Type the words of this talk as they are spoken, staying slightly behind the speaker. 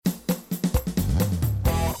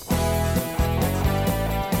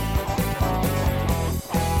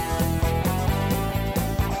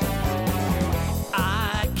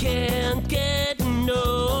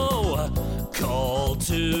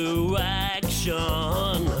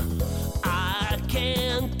action. I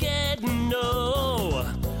can't get no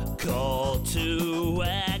call to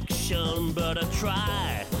action, but I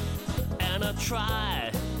try, and I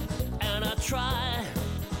try, and I try.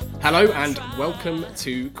 Hello and welcome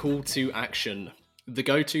to Call to Action, the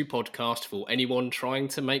go-to podcast for anyone trying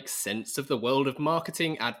to make sense of the world of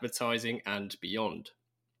marketing, advertising and beyond.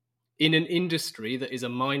 In an industry that is a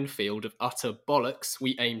minefield of utter bollocks,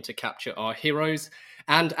 we aim to capture our heroes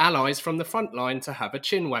and allies from the front line to have a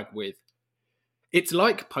chinwag with. It's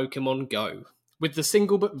like Pokemon Go, with the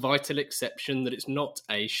single but vital exception that it's not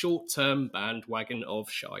a short-term bandwagon of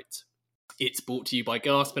shite. It's brought to you by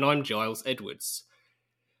Gasp and I'm Giles Edwards.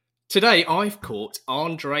 Today I've caught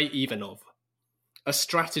Andrei Ivanov, a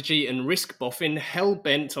strategy and risk boffin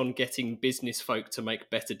hell-bent on getting business folk to make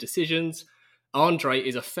better decisions. Andrei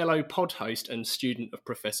is a fellow pod host and student of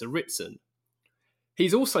Professor Ritson.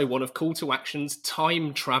 He's also one of Call to Action's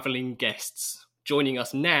time-travelling guests, joining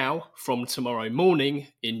us now from tomorrow morning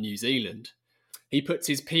in New Zealand. He puts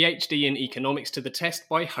his PhD in economics to the test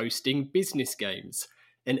by hosting Business Games,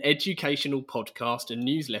 an educational podcast and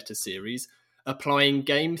newsletter series applying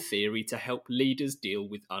game theory to help leaders deal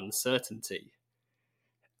with uncertainty.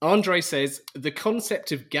 Andrei says the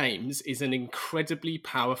concept of games is an incredibly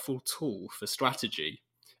powerful tool for strategy,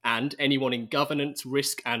 and anyone in governance,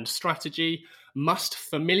 risk and strategy must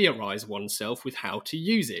familiarise oneself with how to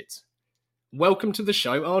use it. Welcome to the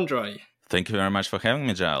show, Andrei. Thank you very much for having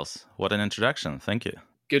me, Giles. What an introduction. Thank you.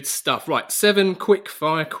 Good stuff. Right, 7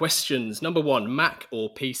 quick-fire questions. Number 1, Mac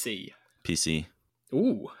or PC? PC.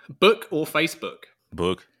 Ooh, book or Facebook?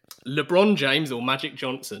 Book. LeBron James or Magic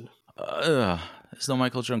Johnson? There's no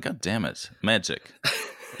Michael Jordan. God damn it. Magic.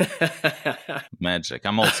 Magic.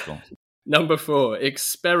 I'm old school. Number 4,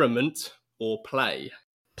 experiment or play?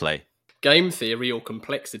 Play. Game theory or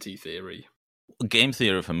complexity theory? Game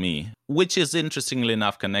theory for me, which is interestingly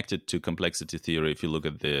enough connected to complexity theory if you look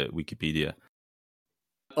at the Wikipedia.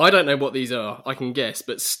 I don't know what these are, I can guess,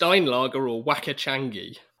 but Steinlager or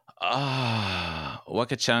Wakachangi?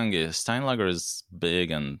 Wakachangi. Steinlager is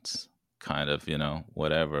big and kind of,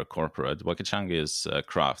 whatever, corporate. Wakachangi is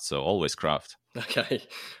craft, so always craft. Okay,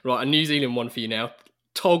 right, a New Zealand one for you now.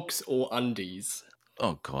 Togs or undies?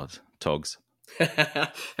 Oh, God, togs.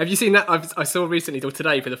 Have you seen that? I saw recently, or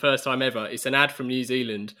today for the first time ever, it's an ad from New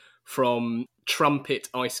Zealand from Trumpet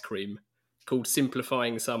Ice Cream called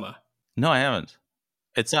Simplifying Summer. No, I haven't.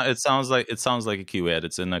 It sounds like a Q ad.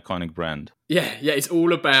 It's an iconic brand. Yeah, it's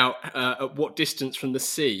all about at what distance from the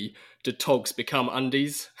sea do togs become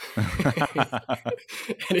undies, and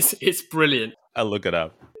it's brilliant. I'll look it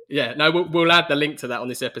up. Yeah, no, we'll add the link to that on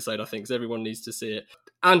this episode, I think, because everyone needs to see it.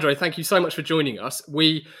 Andrei, thank you so much for joining us.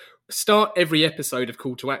 We start every episode of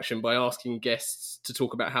Call to Action by asking guests to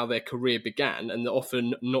talk about how their career began and the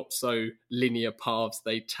often not so linear paths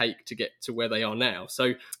they take to get to where they are now.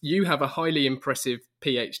 So you have a highly impressive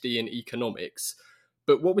PhD in economics,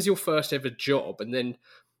 but what was your first ever job? And then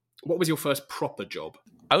what was your first proper job?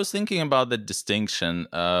 I was thinking about the distinction,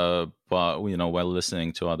 but while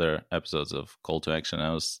listening to other episodes of Call to Action,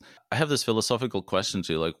 I have this philosophical question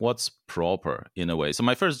to you, like, what's proper in a way? So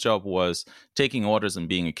my first job was taking orders and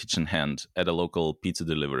being a kitchen hand at a local pizza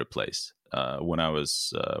delivery place when I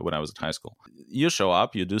was at high school. You show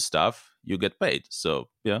up, you do stuff, you get paid. So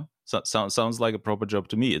yeah, sounds like a proper job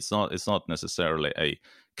to me. It's not necessarily a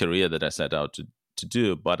career that I set out to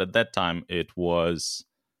do, but at that time it was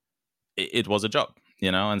a job.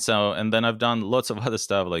 And then I've done lots of other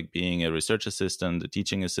stuff, like being a research assistant, a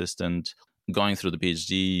teaching assistant, going through the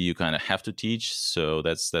PhD. You kind of have to teach, so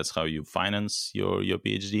that's how you finance your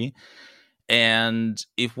PhD. And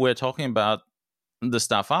if we're talking about the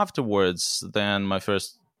stuff afterwards, then my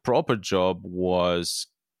first proper job was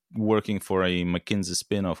working for a McKinsey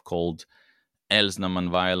spin-off called Elsner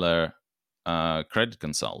Mannweiler Credit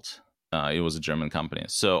Consult. It was a German company,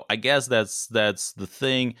 so I guess that's the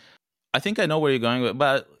thing. I think I know where you're going with,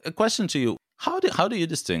 but a question to you: how do you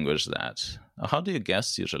distinguish that? How do your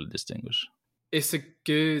guests usually distinguish? It's a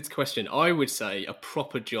good question. I would say a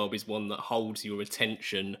proper job is one that holds your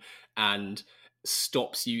attention and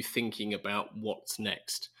stops you thinking about what's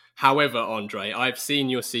next. However, Andrei, I've seen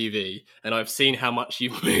your CV and I've seen how much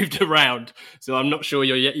you've moved around, so I'm not sure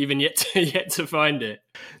you're yet to find it.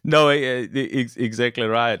 No, exactly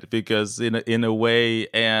right. Because in a way,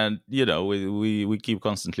 and we keep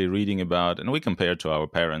constantly reading about, and we compare to our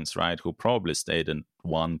parents, right, who probably stayed in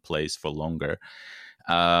one place for longer,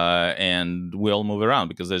 and we all move around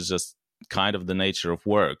because there's just kind of the nature of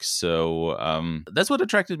work. So that's what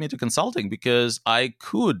attracted me to consulting, because I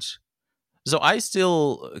could. So I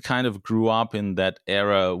still kind of grew up in that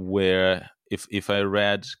era where if I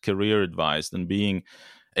read career advice, then being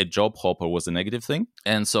a job hopper was a negative thing.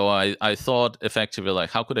 And so I thought effectively,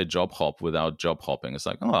 like, how could I job hop without job hopping? It's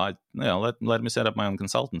like, let me set up my own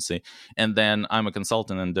consultancy. And then I'm a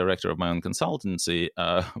consultant and director of my own consultancy.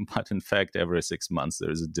 But in fact, every 6 months, there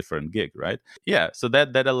is a different gig, right? Yeah. So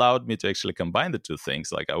that allowed me to actually combine the two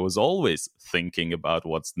things. Like, I was always thinking about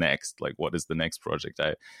what's next, like, what is the next project?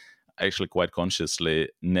 I actually quite consciously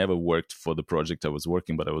never worked for the project I was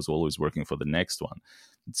working, but I was always working for the next one.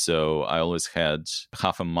 So I always had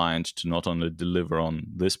half a mind to not only deliver on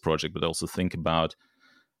this project, but also think about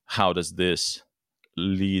how does this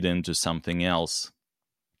lead into something else,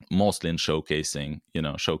 mostly in showcasing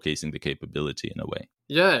the capability in a way.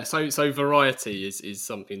 Yeah, so variety is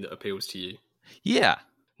something that appeals to you. Yeah.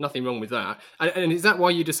 Nothing wrong with that. And is that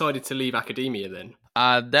why you decided to leave academia then?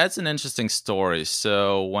 That's an interesting story.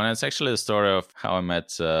 So it's actually the story of how I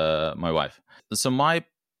met my wife. So my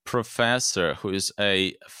professor, who is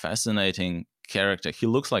a fascinating character, he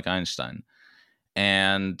looks like Einstein.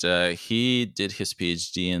 And he did his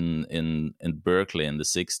PhD in Berkeley in the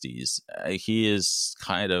 60s. He is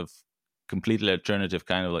kind of completely alternative,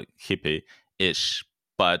 kind of like hippie-ish,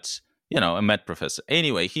 but, a med professor.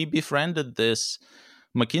 Anyway, he befriended this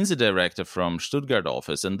McKinsey director from Stuttgart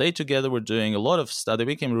office, and they together were doing a lot of stuff. They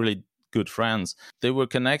became really good friends. They were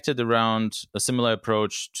connected around a similar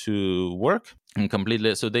approach to work, and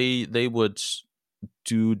completely. So they would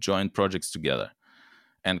do joint projects together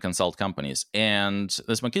and consult companies. And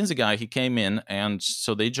this McKinsey guy, he came in, and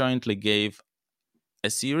so they jointly gave a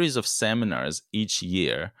series of seminars each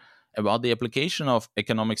year about the application of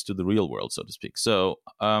economics to the real world, so to speak. So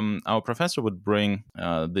our professor would bring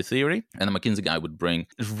the theory, and the McKinsey guy would bring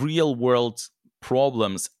real world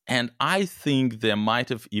problems. And I think there might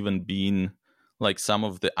have even been like some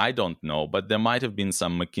of the, I don't know, but there might have been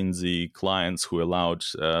some McKinsey clients who allowed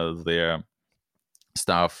their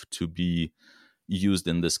staff to be used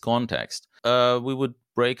in this context. We would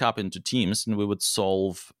break up into teams and we would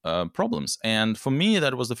solve problems. And for me,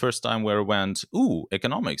 that was the first time where I went,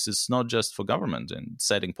 economics is not just for government and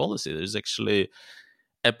setting policy. There's actually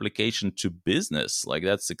application to business. Like,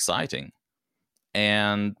 that's exciting.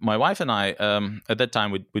 And my wife and I, at that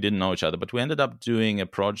time, we didn't know each other, but we ended up doing a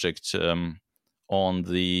project on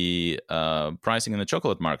the pricing in the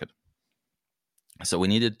chocolate market. So we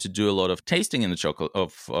needed to do a lot of tasting in the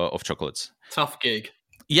of chocolates. Tough gig.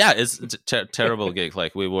 Yeah, it's a terrible gig.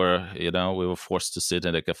 Like, we were forced to sit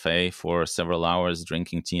at a cafe for several hours,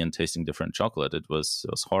 drinking tea and tasting different chocolate. It was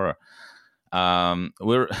horror.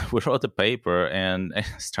 We wrote a paper and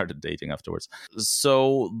started dating afterwards.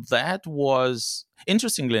 So that was,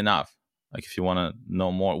 interestingly enough, like, if you want to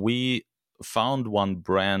know more, we found one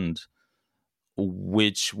brand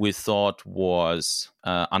which we thought was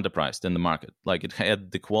underpriced in the market. Like, it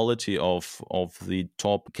had the quality of the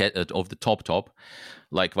top,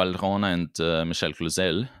 like Valrhona and Michel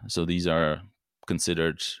Cluzel. So these are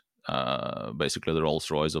considered basically the Rolls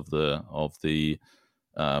Royce of the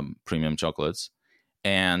premium chocolates.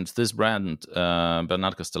 And this brand,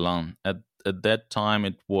 Bernard Castellan, at that time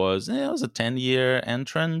it was a 10-year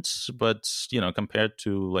entrant, but compared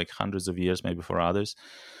to like hundreds of years maybe for others,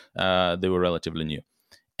 they were relatively new.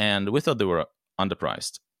 And we thought they were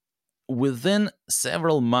underpriced. Within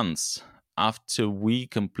several months after we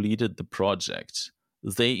completed the project,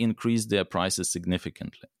 they increased their prices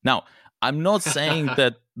significantly. Now, I'm not saying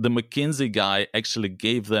that the McKinsey guy actually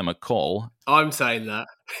gave them a call. I'm saying that.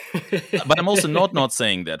 But I'm also not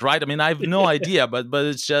saying that, right? I mean, I have no idea, but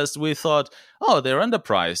it's just, we thought, they're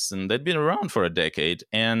underpriced and they'd been around for a decade,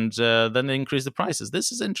 and then they increased the prices.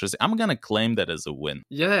 This is interesting. I'm going to claim that as a win.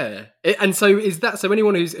 Yeah. And so so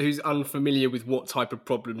anyone who's unfamiliar with what type of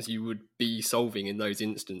problems you would be solving in those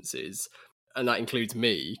instances, and that includes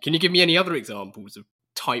me, can you give me any other examples of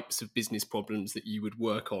types of business problems that you would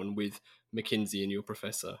work on with McKinsey and your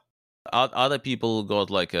professor? Other people got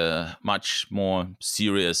like a much more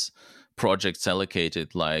serious projects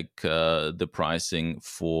allocated, like the pricing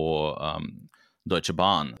for Deutsche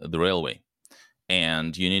Bahn, the railway.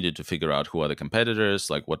 And you needed to figure out who are the competitors,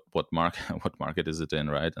 like what market is it in,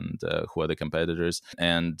 right? And who are the competitors,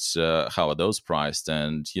 and how are those priced?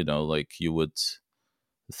 And, like, you would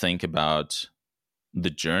think about the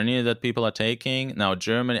journey that people are taking. Now,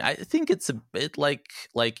 Germany, I think it's a bit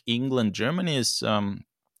like England. Germany is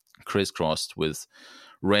crisscrossed with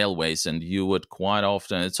railways, and you would quite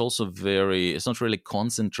often, it's also it's not really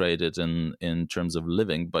concentrated in terms of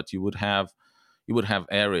living, but you would have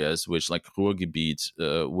areas which, like Ruhrgebiet,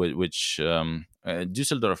 which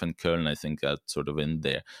Düsseldorf and Köln, I think, are sort of in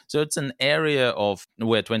there. So it's an area of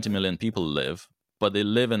where 20 million people live, but they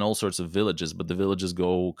live in all sorts of villages, but the villages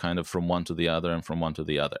go kind of from one to the other and from one to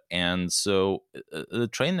the other. And so the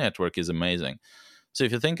train network is amazing. So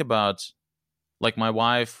if you think about, like, my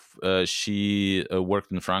wife, she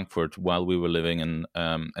worked in Frankfurt while we were living in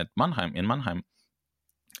Mannheim.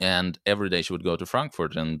 And every day she would go to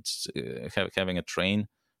Frankfurt and having a train,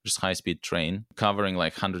 just high-speed train, covering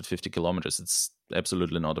like 150 kilometers. It's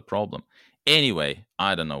absolutely not a problem. Anyway,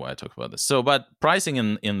 I don't know why I talk about this. So, but pricing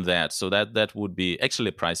in that, so that would be actually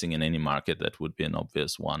pricing in any market. That would be an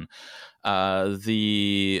obvious one.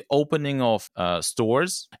 The opening of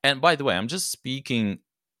stores. And by the way, I'm just speaking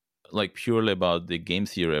like purely about the game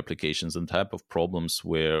theory applications and type of problems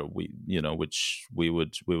where which we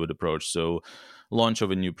would approach. So, launch of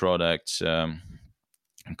a new product.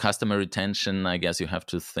 Customer retention, I guess you have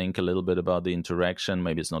to think a little bit about the interaction.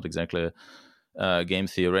 Maybe it's not exactly game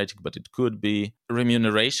theoretic, but it could be.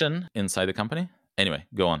 Remuneration inside the company. Anyway,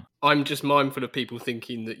 go on. I'm just mindful of people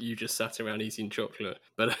thinking that you just sat around eating chocolate,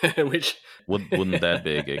 but which wouldn't that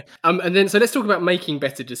be a gig? And then, so let's talk about making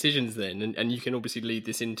better decisions then, and you can obviously lead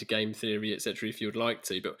this into game theory, etc., if you would like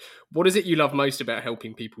to. But what is it you love most about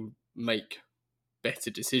helping people make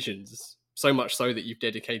better decisions? So much so that you've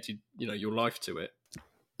dedicated, your life to it.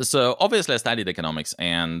 So obviously I studied economics,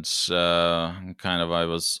 and I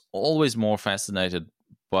was always more fascinated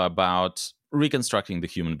about reconstructing the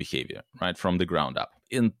human behavior, right, from the ground up.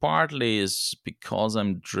 In partly is because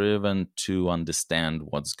I'm driven to understand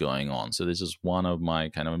what's going on. So this is one of my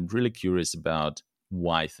I'm really curious about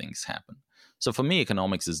why things happen. So for me,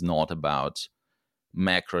 economics is not about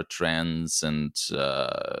macro trends and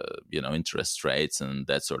interest rates and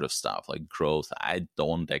that sort of stuff, like growth. I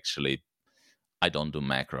don't do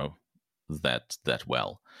macro that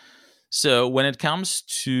well. So when it comes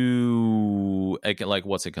to like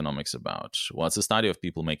what's economics about? Well, it's a study of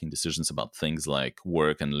people making decisions about things like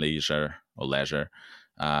work and leisure,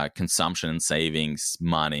 consumption and savings,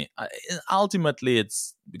 money. Ultimately,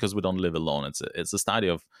 it's because we don't live alone. It's a study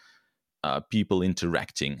of people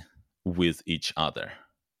interacting with each other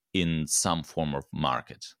in some form of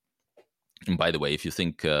market. And by the way, if you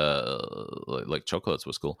think like chocolates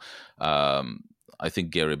was cool, I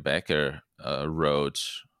think Gary Becker wrote,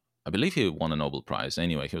 I believe he won a Nobel Prize.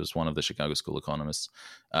 Anyway, he was one of the Chicago School economists.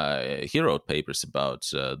 He wrote papers about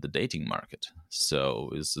the dating market.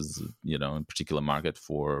 So this is, a particular market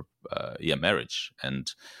for marriage.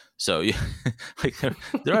 And so like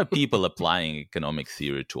there are people applying economic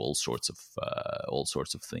theory to all sorts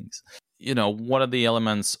of things. What are the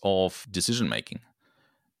elements of decision making?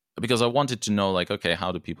 Because I wanted to know, like, okay,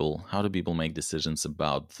 how do people make decisions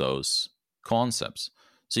about those concepts?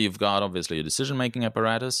 So you've got obviously a decision-making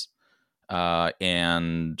apparatus,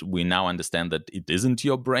 and we now understand that it isn't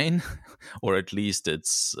your brain, or at least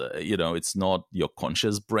it's it's not your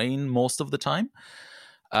conscious brain most of the time.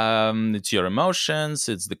 It's your emotions,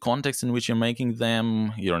 it's the context in which you're making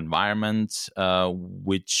them, your environment,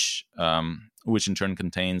 which in turn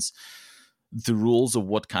contains the rules of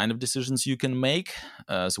what kind of decisions you can make,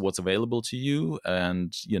 so what's available to you.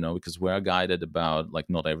 And because we're guided about, like,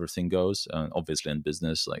 not everything goes, obviously in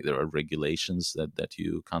business, like there are regulations that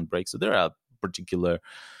you can't break, so there are particular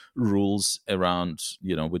rules around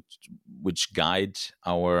which guide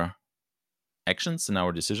our actions and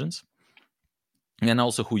our decisions, and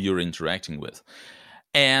also who you're interacting with.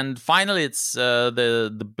 And finally, it's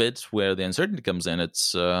the bit where the uncertainty comes in.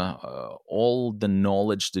 It's all the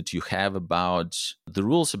knowledge that you have about the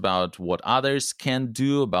rules, about what others can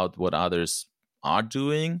do, about what others are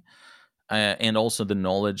doing, and also the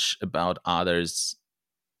knowledge about others'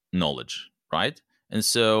 knowledge, right? And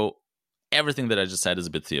so everything that I just said is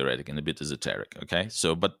a bit theoretic and a bit esoteric, okay?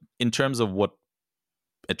 So, but in terms of what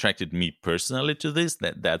attracted me personally to this,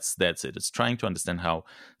 that's it. It's trying to understand how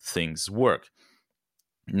things work.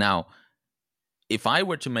 Now, if I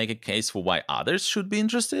were to make a case for why others should be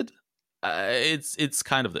interested, it's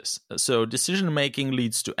kind of this. So decision making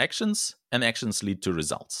leads to actions, and actions lead to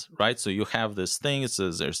results, right? So you have this thing. It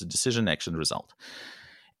says there's a decision, action, result.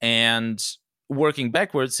 And working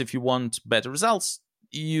backwards, if you want better results,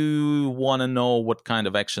 you want to know what kind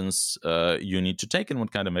of actions you need to take and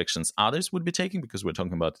what kind of actions others would be taking, because we're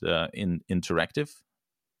talking about interactive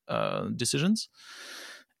decisions.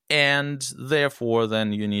 And therefore,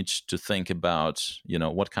 then you need to think about,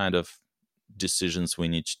 what kind of decisions we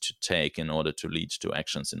need to take in order to lead to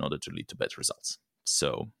actions, in order to lead to better results.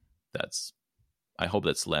 So I hope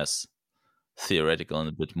that's less theoretical and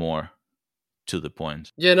a bit more to the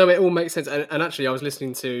point. Yeah, no, it all makes sense. And actually, I was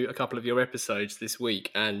listening to a couple of your episodes this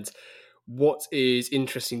week, and what is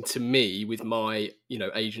interesting to me with my,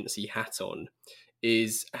 agency hat on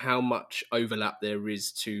is how much overlap there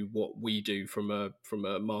is to what we do from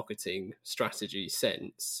a marketing strategy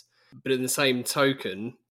sense. But in the same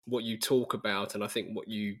token, what you talk about, and I think what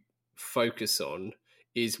you focus on,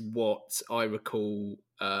 is what I recall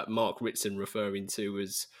Mark Ritson referring to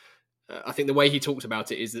as, I think the way he talked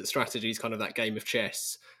about it is that strategy is kind of that game of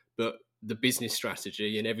chess, but the business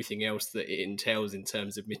strategy and everything else that it entails in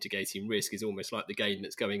terms of mitigating risk is almost like the game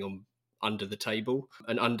that's going on under the table,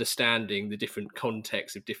 and understanding the different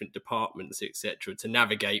contexts of different departments, etc., to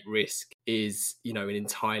navigate risk is, an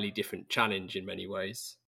entirely different challenge in many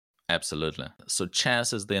ways. Absolutely. So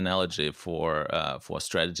chess is the analogy for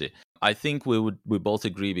strategy. I think we both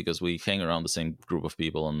agree because we hang around the same group of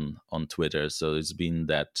people on Twitter. So it's been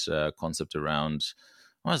that concept around,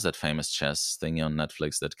 what was that famous chess thingy on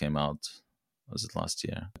Netflix that came out? Was it last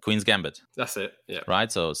year? Queen's Gambit. That's it, yeah. Right?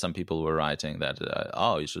 So some people were writing that,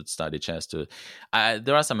 you should study chess too.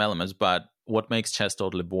 There are some elements, but what makes chess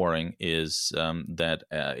totally boring is that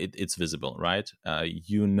it's visible, right?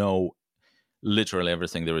 You know literally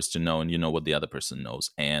everything there is to know, and you know what the other person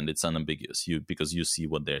knows, and it's unambiguous because you see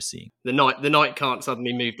what they're seeing. The knight can't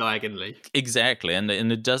suddenly move diagonally. Exactly, and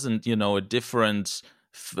it doesn't, a different...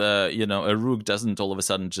 a rook doesn't all of a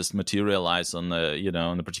sudden just materialize on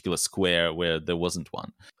on a particular square where there wasn't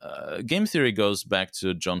one. Game theory goes back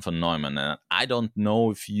to John von Neumann, and I don't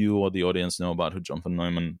know if you or the audience know about who John von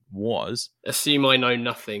Neumann was. Assume I know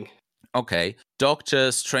nothing. Okay, Dr.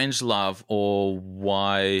 Strangelove, or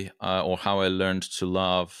why or how I learned to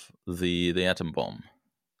love the atom bomb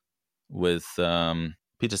with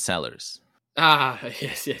Peter Sellers.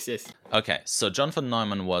 Yes. Okay, so John von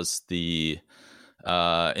Neumann was the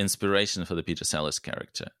inspiration for the Peter Sellers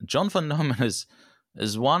character. John von Neumann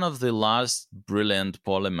is one of the last brilliant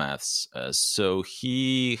polymaths. So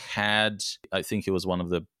he had, I think he was one of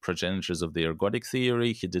the progenitors of the ergodic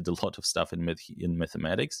theory. He did a lot of stuff in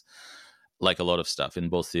mathematics, like a lot of stuff in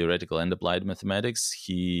both theoretical and applied mathematics.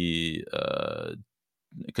 He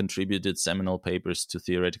contributed seminal papers to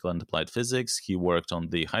theoretical and applied physics. He worked on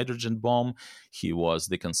the hydrogen bomb. He was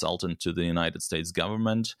the consultant to the United States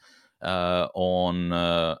government on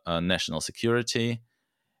national security.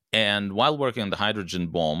 And while working on the hydrogen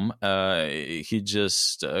bomb, he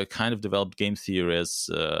just kind of developed game theory as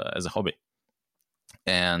a hobby.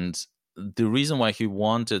 And the reason why he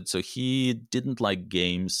wanted, so he didn't like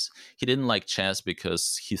games, he didn't like chess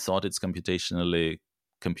because he thought it's computationally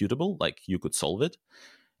computable, like you could solve it.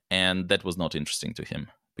 And that was not interesting to him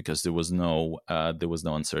because there was no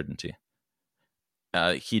uncertainty.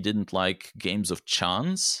 He didn't like games of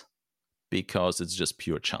chance because it's just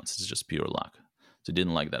pure chance, it's just pure luck. So he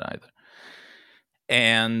didn't like that either.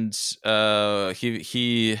 And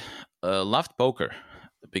he loved poker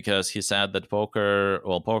because he said that poker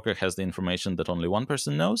has the information that only one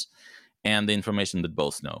person knows and the information that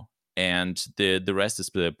both know. And the rest is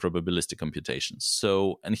the probabilistic computations.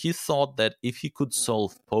 So, and he thought that if he could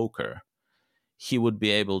solve poker, he would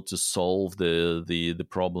be able to solve the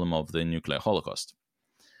problem of the nuclear holocaust.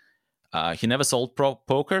 He never solved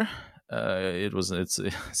poker. It's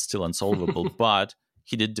still unsolvable, but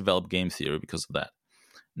he did develop game theory because of that.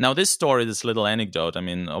 Now, this story, this little anecdote, I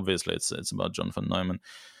mean, obviously it's about John von Neumann.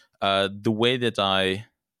 The way that I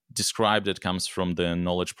described it comes from the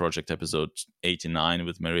Knowledge Project episode 89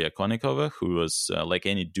 with Maria Konnikova, who was like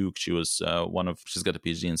any Duke. She was she's got a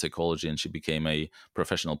PhD in psychology, and she became a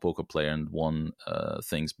professional poker player and won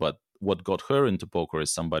things. But what got her into poker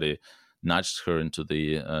is somebody nudged her into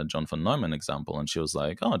the John von Neumann example, and she was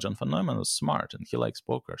like, "Oh, John von Neumann was smart, and he likes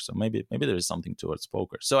poker, so maybe there is something towards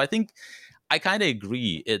poker." So I think I kind of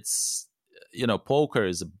agree. It's poker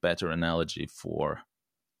is a better analogy for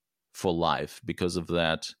life because of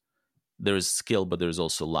that. There is skill, but there is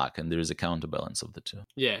also luck, and there is a counterbalance of the two.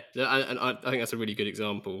 Yeah, and I think that's a really good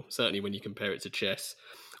example. Certainly, when you compare it to chess,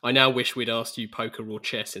 I now wish we'd asked you poker or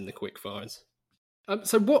chess in the quickfires.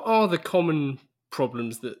 So, what are the common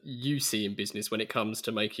problems that you see in business when it comes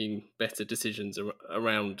to making better decisions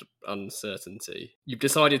around uncertainty? You've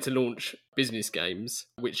decided to launch Business Games,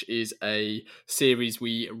 which is a series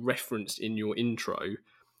we referenced in your intro.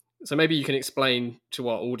 So maybe you can explain to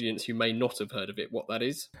our audience who may not have heard of it what that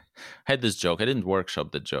is. I had this joke. I didn't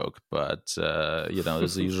workshop the joke, but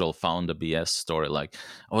there's the usual founder BS story. Like,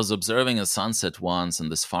 I was observing a sunset once,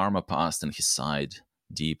 and this farmer passed, and he sighed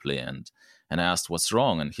deeply, and I asked, "What's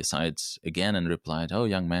wrong?" And he sighed again and replied, "Oh,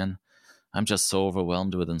 young man, I'm just so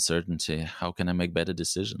overwhelmed with uncertainty. How can I make better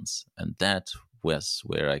decisions?" And that was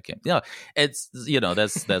where I came. It's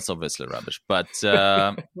that's obviously rubbish, but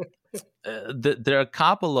there are a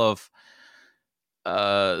couple of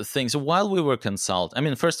things. While we were consulting, I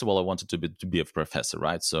mean, first of all, I wanted to be a professor,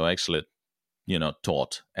 right? So actually,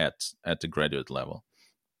 taught at the graduate level.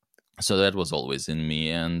 So that was always in me,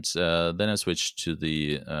 and then I switched to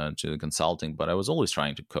the consulting. But I was always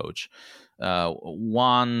trying to coach.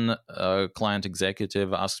 One client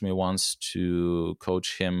executive asked me once to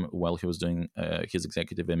coach him while he was doing his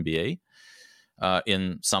executive MBA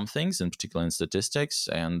in some things, in particular in statistics.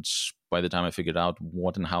 And by the time I figured out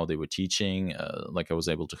what and how they were teaching, I was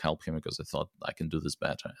able to help him because I thought I can do this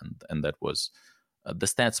better, and that was. The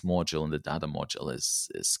stats module and the data module is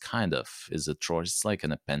a choice. It's like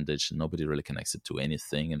an appendage, and nobody really connects it to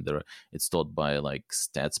anything. And it's taught by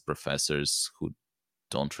stats professors who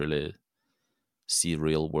don't really see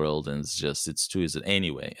real world, and it's too easy.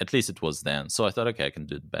 Anyway, at least it was then. So I thought, okay, I can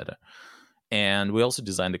do it better. And we also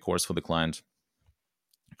designed a course for the client,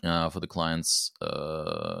 for the client's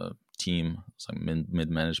team,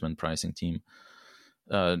 mid-management pricing team,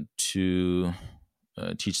 to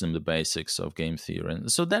teach them the basics of game theory.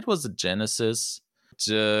 And so that was the genesis.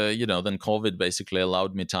 Then COVID basically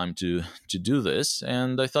allowed me time to do this,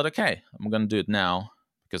 and I thought, okay, I'm going to do it now,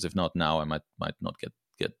 because if not now, I might not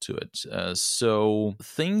get to it. So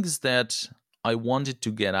things that I wanted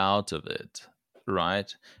to get out of it,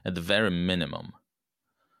 right, at the very minimum,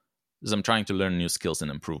 is I'm trying to learn new skills and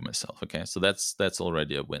improve myself. Okay, so that's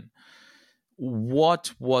already a win.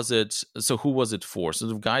 What was it? So who was it for?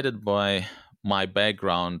 Sort of guided by my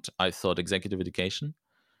background, I thought executive education.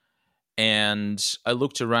 And I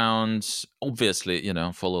looked around, obviously,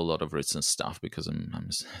 follow a lot of written stuff because I'm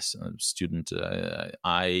a student.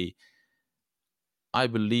 I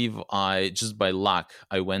believe just by luck,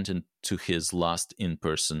 I went into his last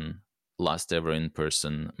ever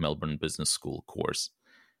in-person Melbourne Business School course.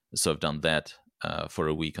 So I've done that for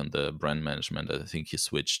a week on the brand management. I think he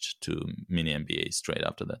switched to mini MBA straight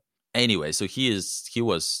after that. Anyway, so he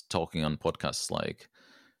was talking on podcasts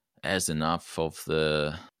as enough of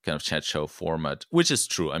the kind of chat show format, which is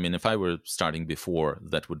true. I mean, if I were starting before,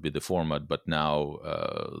 that would be the format, but now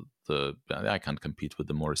I can't compete with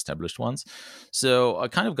the more established ones. So I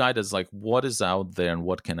kind of guided what is out there and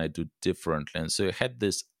what can I do differently. And so I had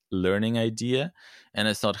this learning idea, and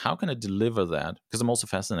I thought, how can I deliver that? Because I'm also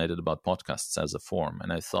fascinated about podcasts as a form.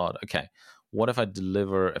 And I thought, okay, what if I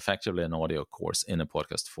deliver effectively an audio course in a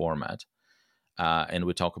podcast format, and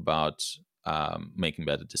we talk about making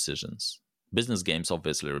better decisions? Business games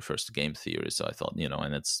obviously refers to game theory, so I thought,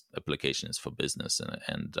 and its application is for business,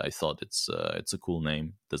 and I thought it's a cool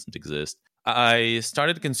name. Doesn't exist. I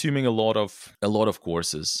started consuming a lot of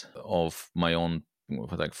courses of my own,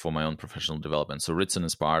 for my own professional development. So Ritson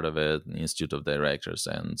is part of it, the Institute of Directors,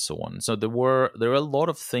 and so on. So there were a lot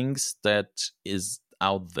of things that is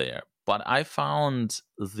out there. But I found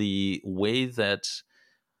the way that,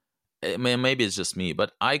 maybe it's just me,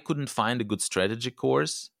 but I couldn't find a good strategy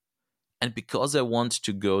course. And because I want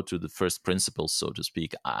to go to the first principles, so to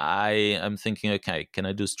speak, I am thinking, okay, can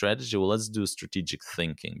I do strategy? Well, let's do strategic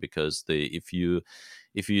thinking, because if you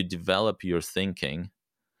develop your thinking,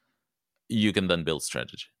 you can then build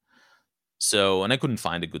strategy. So, and I couldn't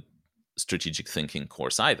find a good strategic thinking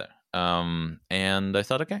course either. And I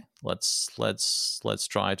thought, okay, let's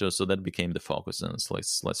try to. So that became the focus, and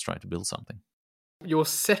let's try to build something. Your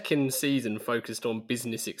second season focused on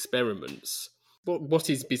business experiments. What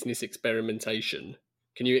is business experimentation?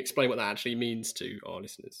 Can you explain what that actually means to our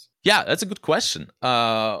listeners? Yeah, that's a good question.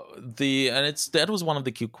 That was one of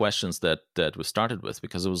the key questions that we started with,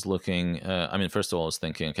 because I was looking. First of all, I was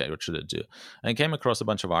thinking, okay, what should I do? And I came across a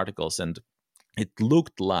bunch of articles, and it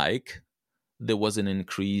looked like there was an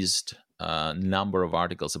increased number of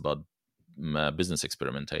articles about business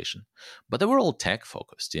experimentation, but they were all tech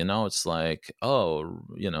focused. It's like,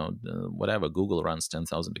 whatever, Google runs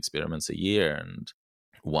 10,000 experiments a year, and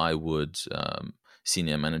why would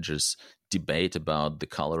senior managers debate about the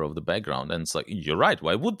color of the background? And it's like, you're right,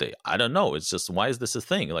 why would they? I don't know. It's just, why is this a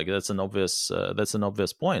thing? That's an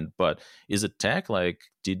obvious point. But is it tech?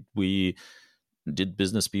 Did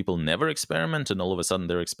business people never experiment, and all of a sudden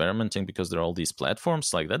they're experimenting because there are all these platforms?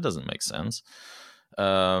 That doesn't make sense.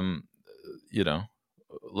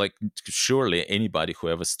 Surely anybody who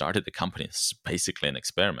ever started a company is basically an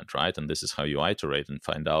experiment, right? And this is how you iterate and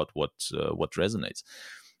find out what resonates.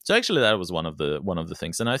 So actually, that was one of the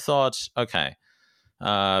things. And I thought, okay,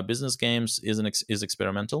 business games is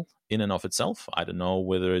experimental in and of itself. I don't know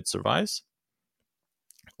whether it survives.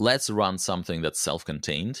 Let's run something that's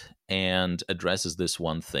self-contained and addresses this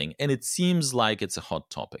one thing. And it seems like it's a hot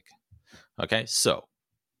topic. Okay, so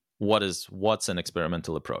what's an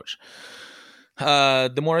experimental approach?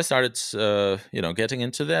 The more I started, getting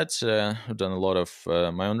into that, I've done a lot of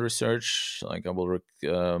my own research. I will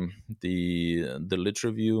the lit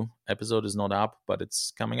review episode is not up, but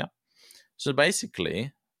it's coming up. So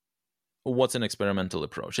basically, what's an experimental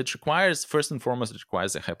approach? It requires, first and foremost, it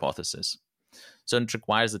requires a hypothesis. So it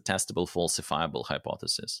requires a testable, falsifiable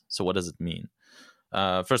hypothesis. So what does it mean?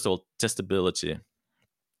 First of all, testability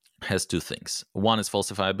has two things. One is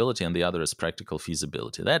falsifiability and the other is practical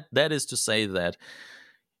feasibility. That is to say that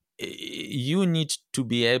you need to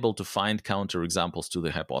be able to find counterexamples to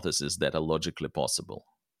the hypothesis that are logically possible.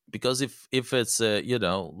 Because if it's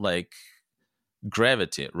like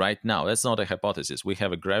gravity right now, that's not a hypothesis. We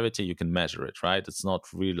have a gravity, you can measure it, right? It's not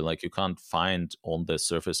really like, you can't find on the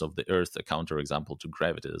surface of the earth a counterexample to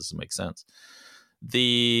gravity. It doesn't make sense.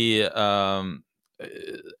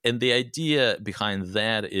 And the idea behind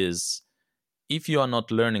that is, if you are not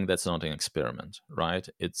learning, that's not an experiment, right?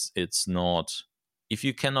 It's not, if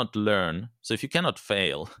you cannot learn, so if you cannot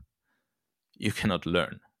fail, you cannot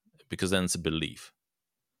learn, because then it's a belief.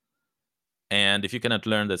 And if you cannot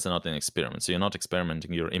learn, that's not an experiment. So you're not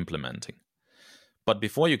experimenting, you're implementing. But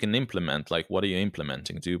before you can implement, like, what are you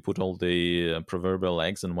implementing? Do you put all the proverbial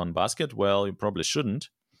eggs in one basket? Well, you probably shouldn't.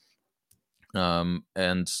 And,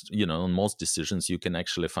 on most decisions, you can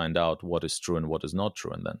actually find out what is true and what is not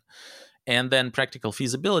true. And then practical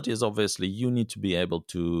feasibility is, obviously, you need to be able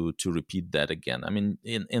to repeat that again. I mean,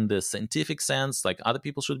 in the scientific sense, like, other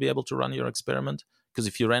people should be able to run your experiment. Because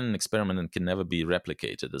if you ran an experiment and can never be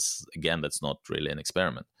replicated, that's not really an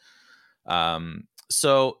experiment.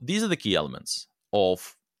 So these are the key elements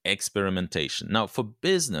of experimentation. Now, for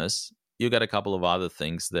business, you got a couple of other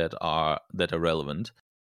things that are relevant.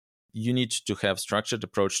 You need to have structured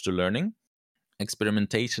approach to learning.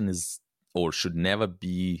 Experimentation is, or should never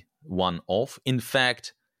be, one-off. In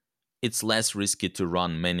fact, it's less risky to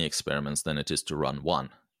run many experiments than it is to run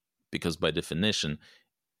one, because by definition,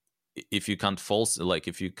 if you can't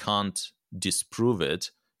if you can't disprove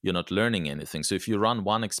it, you're not learning anything. So if you run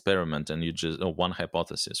one experiment and one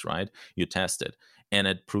hypothesis, right, you test it and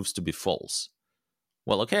it proves to be false,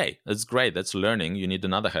 well, okay, that's great, that's learning. You need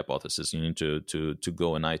another hypothesis. You need to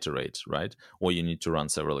go and iterate, right? Or you need to run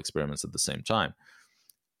several experiments at the same time.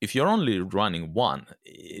 If you're only running one,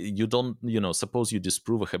 you don't, suppose you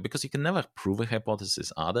disprove because you can never prove a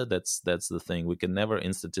hypothesis either. That's the thing. We can never,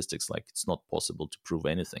 in statistics, like, it's not possible to prove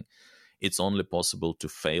anything. It's only possible to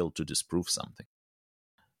fail to disprove something.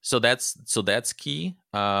 So that's key.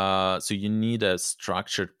 So you need a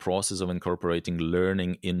structured process of incorporating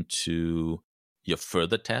learning into your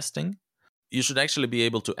further testing. You should actually be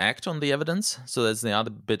able to act on the evidence. So that's the other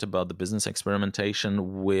bit about the business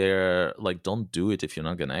experimentation, where, like, don't do it if you're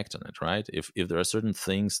not going to act on it, right? If there are certain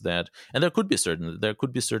things that, and there could be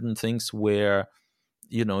certain things where,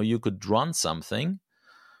 you could run something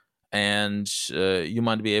and you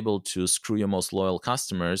might be able to screw your most loyal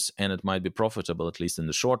customers and it might be profitable, at least in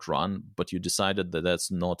the short run, but you decided that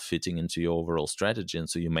that's not fitting into your overall strategy. And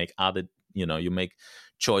so you make you make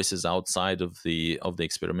choices outside of the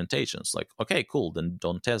experimentations. Like, okay, cool, then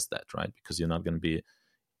don't test that, right? Because you're not going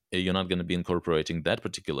to be incorporating that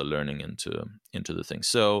particular learning into the thing.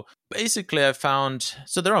 So basically, I found,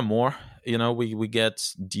 so there are more. We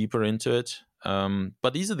get deeper into it,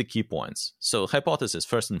 but these are the key points. So hypothesis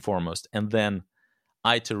first and foremost, and then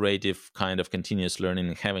iterative kind of continuous learning,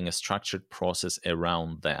 and having a structured process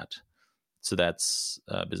around that. So that's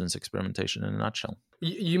business experimentation in a nutshell.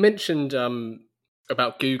 You mentioned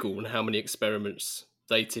about Google and how many experiments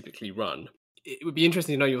they typically run. It would be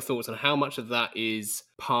interesting to know your thoughts on how much of that is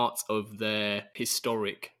part of their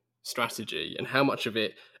historic strategy and how much of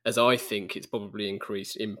it, as I think it's probably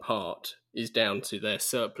increased in part, is down to their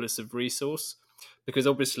surplus of resource. Because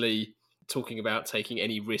obviously, talking about taking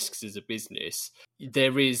any risks as a business,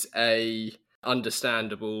 there is a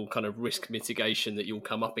understandable kind of risk mitigation that you'll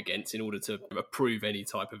come up against in order to approve any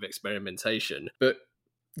type of experimentation. But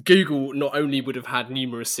Google not only would have had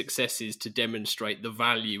numerous successes to demonstrate the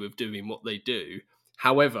value of doing what they do,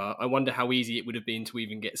 however, I wonder how easy it would have been to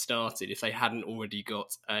even get started if they hadn't already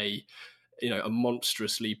got a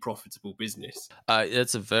monstrously profitable business.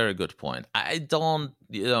 That's a very good point. I don't,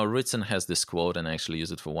 Ritson has this quote, and I actually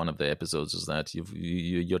use it for one of the episodes, is that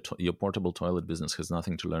your portable toilet business has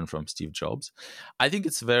nothing to learn from Steve Jobs. I think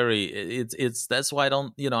it's that's why I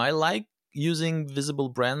don't, I like using visible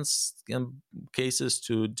brands cases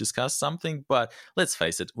to discuss something, but let's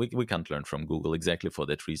face it, we can't learn from Google exactly for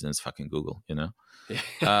that reason. It's fucking Google,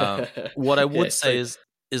 What I would say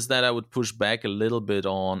is that I would push back a little bit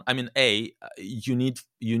on, I mean, you need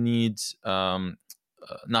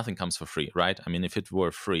nothing comes for free, right? I mean, if it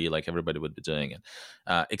were free, like, everybody would be doing it.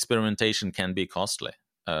 Experimentation can be costly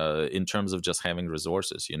in terms of just having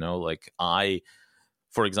resources, like, I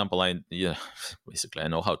for example, basically I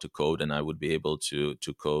know how to code, and I would be able to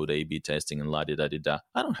code A/B testing and la di da di da.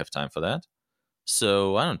 I don't have time for that.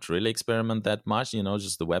 So I don't really experiment that much,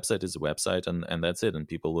 just the website is a website, and that's it. And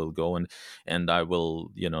people will go and I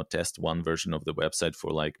will, test one version of the website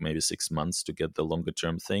for like maybe 6 months to get the longer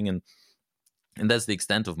term thing. And that's the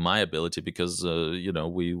extent of my ability, because,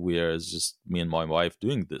 we are just me and my wife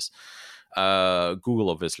doing this. Google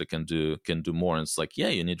obviously can do more. And it's like, yeah,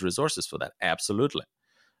 you need resources for that. Absolutely.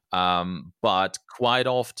 But quite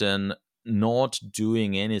often not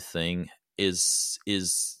doing anything is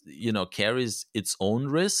carries its own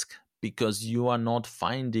risk, because you are not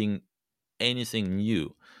finding anything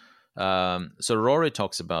new. So Rory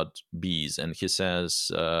talks about bees, and he says,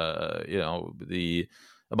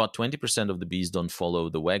 about 20% of the bees don't follow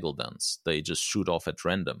the waggle dance. They just shoot off at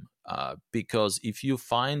random. Because if you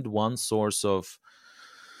find one source of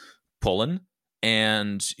pollen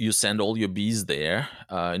and you send all your bees there,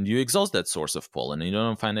 and you exhaust that source of pollen and you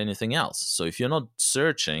don't find anything else. So if you're not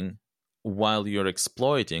searching while you're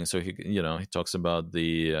exploiting, so he talks about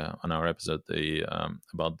on our episode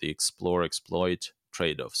about the explore-exploit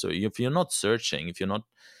trade-off. So if you're not searching, if you're not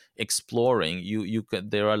exploring,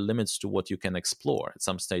 there are limits to what you can explore. At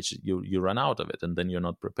some stage you run out of it, and then you're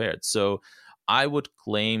not prepared. So I would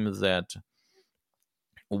claim that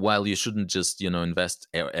while you shouldn't just invest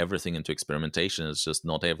everything into experimentation, it's just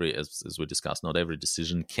not every, as we discussed, not every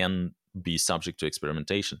decision can be subject to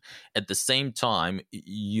experimentation. At the same time,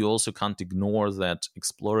 you also can't ignore that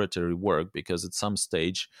exploratory work, because at some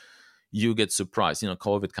stage you get surprised.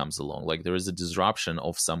 COVID comes along, like there is a disruption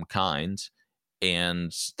of some kind,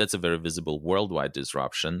 and that's a very visible worldwide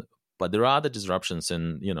disruption. But there are other disruptions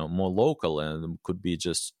in more local, and could be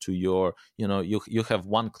just to your you have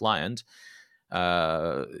one client.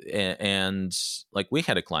 And like we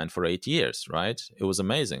had a client for 8 years, right? It was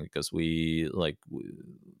amazing, because we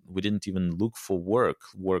didn't even look for work.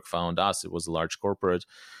 Work found us. It was a large corporate,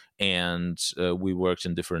 and we worked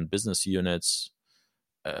in different business units.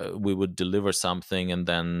 We would deliver something, and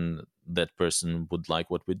then that person would like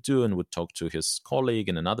what we do and would talk to his colleague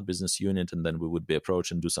in another business unit, and then we would be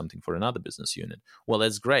approached and do something for another business unit. Well,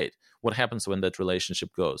 that's great. What happens when that relationship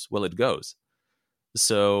goes? Well, it goes.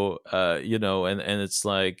 So and it's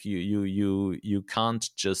like you can't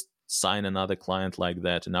just sign another client like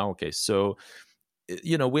that in our case. So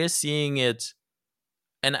we're seeing it,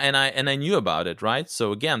 and I knew about it, right?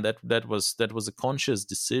 So again, that was a conscious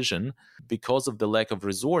decision because of the lack of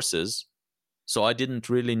resources. So I didn't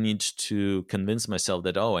really need to convince myself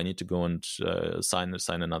that I need to go and sign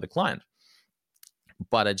another client.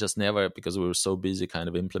 But I just never, because we were so busy kind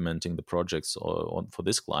of implementing the projects for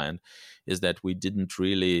this client, is that we didn't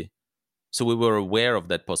really. So we were aware of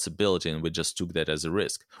that possibility, and we just took that as a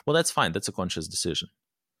risk. Well, that's fine. That's a conscious decision,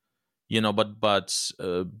 But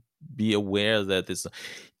be aware that it's.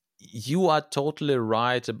 You are totally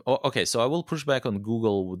right. Okay, so I will push back on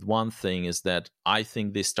Google with one thing, is that I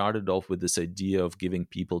think they started off with this idea of giving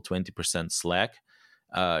people 20% slack.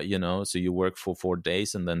 So you work for 4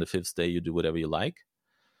 days, and then the 5th day you do whatever you like.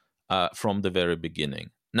 From the very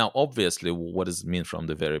beginning. Now, obviously, what does it mean from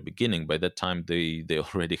the very beginning? By that time, they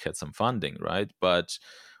already had some funding, right? But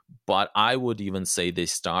I would even say they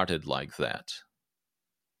started like that,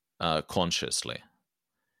 consciously.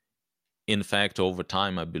 In fact, over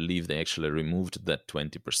time, I believe they actually removed that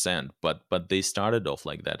 20%, but they started off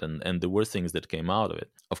like that, and there were things that came out of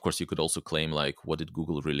it. Of course, you could also claim, like, what did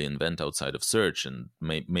Google really invent outside of search? And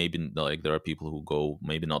maybe like there are people who go,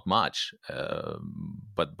 maybe not much,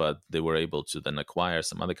 but they were able to then acquire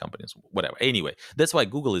some other companies, whatever. Anyway, that's why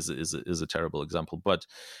Google is a terrible example. But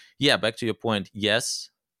yeah, back to your point,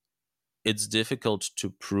 yes, it's difficult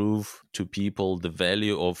to prove to people the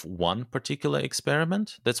value of one particular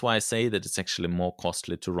experiment. That's why I say that it's actually more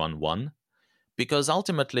costly to run one, because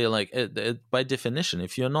ultimately, like by definition,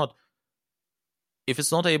 if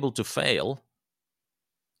it's not able to fail,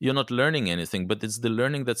 you're not learning anything. But it's the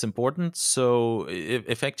learning that's important. So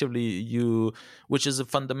effectively, which is a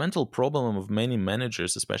fundamental problem of many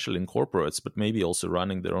managers, especially in corporates, but maybe also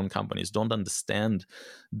running their own companies, don't understand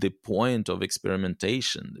the point of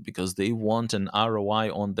experimentation, because they want an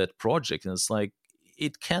ROI on that project. And it's like,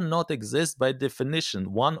 it cannot exist by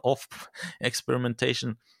definition. One-off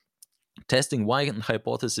experimentation testing one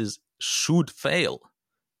hypothesis should fail.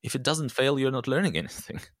 If it doesn't fail, you're not learning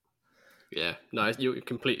anything. Yeah, no, you're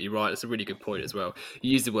completely right. That's a really good point as well.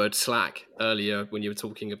 You used the word slack earlier when you were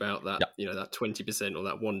talking about that, that 20% or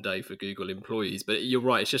that 1 day for Google employees. But you're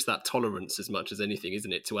right. It's just that tolerance as much as anything,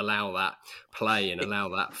 isn't it? To allow that play and allow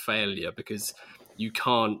that failure, because you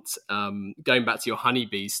can't, going back to your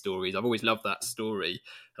honeybee stories, I've always loved that story.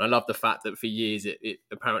 And I love the fact that for years it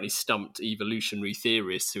apparently stumped evolutionary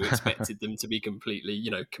theorists who expected them to be completely,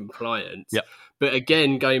 compliant. Yeah. But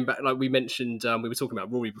again, going back, like we mentioned, we were talking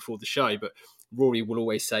about Rory before the show, but Rory will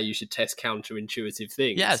always say you should test counterintuitive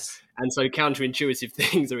things. Yes. And so counterintuitive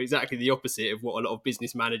things are exactly the opposite of what a lot of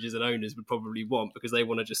business managers and owners would probably want, because they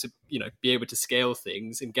want to just, be able to scale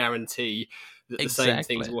things and guarantee that the same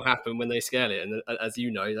things will happen when they scale it. And as you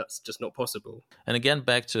know, that's just not possible. And again,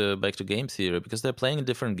 back to game theory, because they're playing a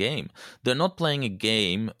different game. They're not playing a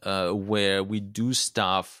game where we do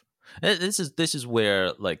stuff. This is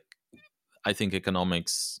where, like, I think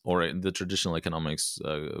economics, or the traditional economics,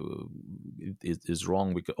 is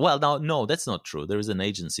wrong. Because, well, no, that's not true. There is an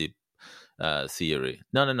agency theory.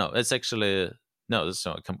 No. It's actually no.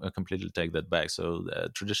 I completely take that back. So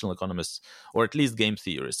traditional economists, or at least game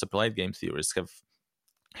theorists, applied game theorists,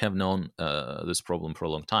 have known this problem for a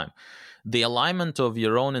long time. The alignment of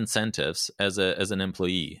your own incentives as an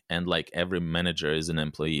employee, and like every manager is an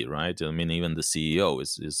employee, right? I mean, even the CEO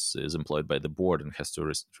is employed by the board and has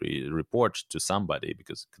to report to somebody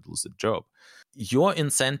because it could lose the job. Your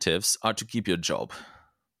incentives are to keep your job.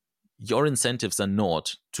 Your incentives are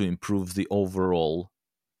not to improve the overall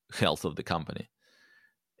health of the company.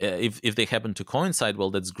 If they happen to coincide,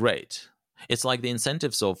 well, that's great. It's like the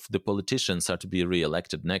incentives of the politicians are to be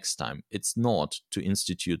re-elected next time. It's not to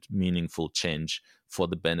institute meaningful change for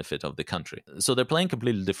the benefit of the country. So they're playing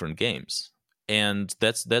completely different games. And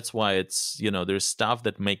that's why it's, there's stuff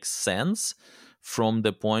that makes sense from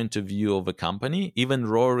the point of view of a company. Even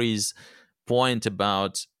Rory's point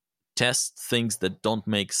about test things that don't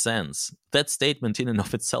make sense, that statement in and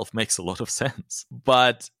of itself makes a lot of sense.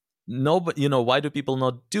 But nobody, why do people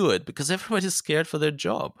not do it? Because everybody's scared for their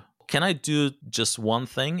job. Can I do just one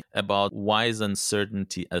thing about why is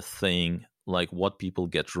uncertainty a thing? Like what people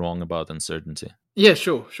get wrong about uncertainty? Yeah,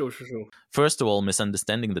 sure. First of all,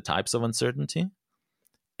 misunderstanding the types of uncertainty.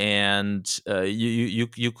 And you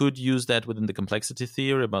could use that within the complexity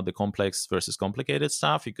theory about the complex versus complicated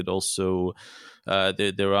stuff. You could also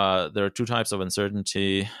there are two types of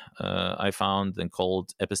uncertainty I found, and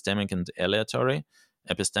called epistemic and aleatory.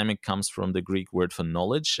 Epistemic comes from the Greek word for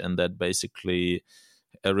knowledge, and that basically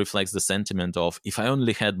reflects the sentiment of, if I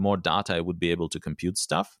only had more data, I would be able to compute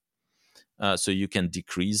stuff. So you can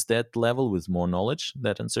decrease that level with more knowledge,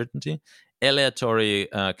 that uncertainty. Aleatory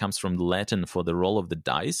comes from the Latin for the roll of the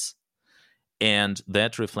dice, and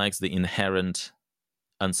that reflects the inherent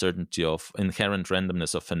uncertainty of inherent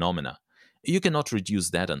randomness of phenomena. You cannot reduce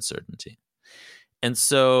that uncertainty. And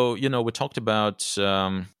so, we talked about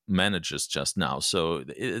managers just now. So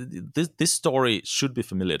this story should be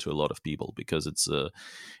familiar to a lot of people, because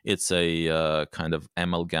it's a kind of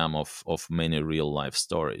amalgam of many real life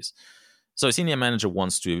stories. So a senior manager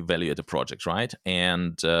wants to evaluate a project, right?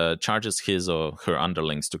 And charges his or her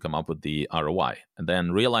underlings to come up with the ROI. And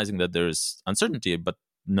then realizing that there is uncertainty but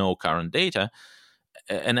no current data,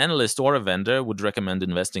 an analyst or a vendor would recommend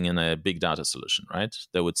investing in a big data solution, right?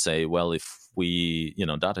 They would say, well, if we,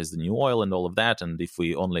 data is the new oil and all of that, and if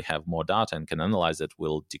we only have more data and can analyze it,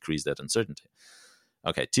 we'll decrease that uncertainty.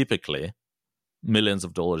 Okay, typically, millions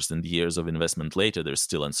of dollars in the years of investment later, there's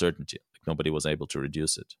still uncertainty. Like, nobody was able to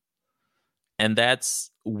reduce it. And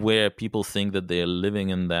that's where people think that they're living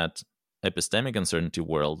in that epistemic uncertainty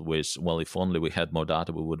world, which, well, if only we had more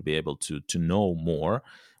data, we would be able to know more,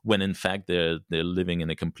 when in fact they're living in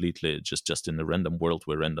a completely just in a random world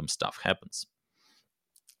where random stuff happens.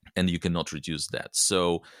 And you cannot reduce that.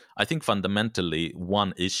 So I think fundamentally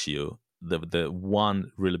one issue, the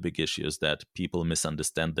one really big issue, is that people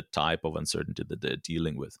misunderstand the type of uncertainty that they're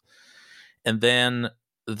dealing with. And then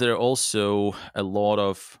there are also a lot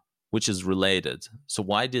of, which is related. So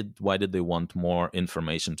why did they want more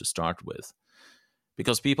information to start with?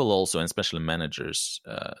 Because people also, and especially managers,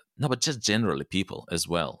 but just generally people as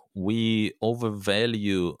well, we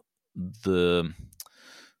overvalue the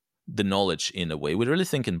knowledge in a way. We really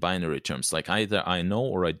think in binary terms, like either I know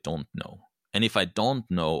or I don't know. And if I don't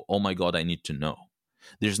know, oh my God, I need to know.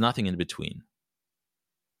 There's nothing in between.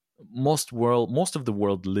 Most of the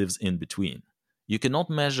world lives in between. You cannot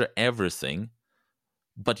measure everything,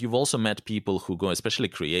 but you've also met people who go, especially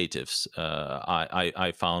creatives.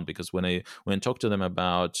 I found, because when I talk to them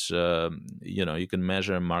about, you can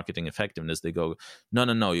measure marketing effectiveness, they go,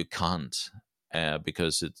 no, you can't.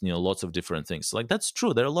 Because it's lots of different things. Like, that's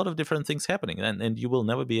true. There are a lot of different things happening, and you will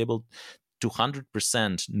never be able to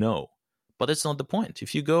 100% know. But that's not the point.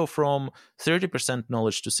 If you go from 30%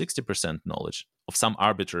 knowledge to 60% knowledge of some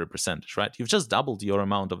arbitrary percentage, right? You've just doubled your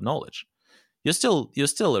amount of knowledge. You're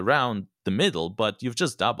still around the middle, but you've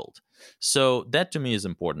just doubled. So that to me is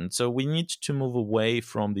important. So we need to move away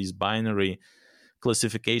from these binary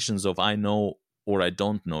classifications of I know or I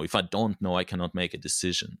don't know. If I don't know, I cannot make a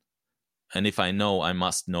decision. And if I know, I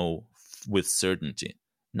must know with certainty.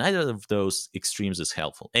 Neither of those extremes is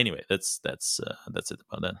helpful. Anyway, that's it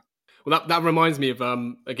about that. Well, that reminds me of,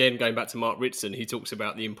 again, going back to Mark Ritson, he talks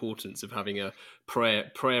about the importance of having a prayer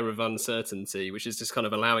of uncertainty, which is just kind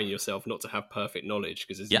of allowing yourself not to have perfect knowledge,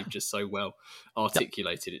 because as you've just so well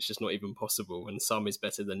articulated, it's just not even possible, and some is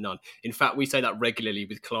better than none. In fact, we say that regularly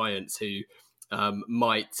with clients who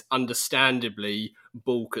might understandably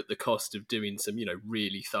balk at the cost of doing some,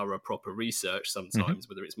 really thorough, proper research sometimes,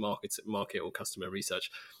 whether it's market or customer research.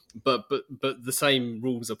 But the same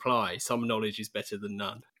rules apply. Some knowledge is better than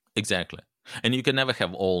none. Exactly. And you can never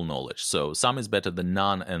have all knowledge. So some is better than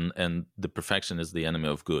none, and the perfection is the enemy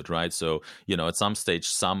of good, right? So, at some stage,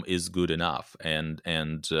 some is good enough. And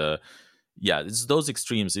it's those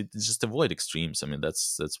extremes. Just avoid extremes. I mean,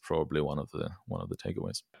 that's probably one of the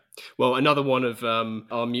takeaways. Well, another one of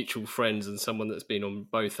our mutual friends and someone that's been on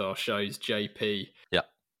both our shows, JP. Yeah.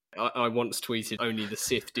 I once tweeted, only the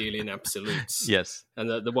Sith deal in absolutes. Yes. And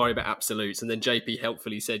the worry about absolutes. And then JP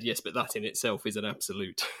helpfully said, yes, but that in itself is an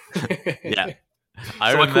absolute. Yeah.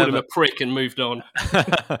 I called him a prick and moved on.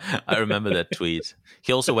 I remember that tweet.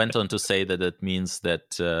 He also went on to say that it means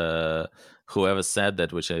that whoever said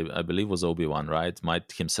that, which I believe was Obi-Wan, right,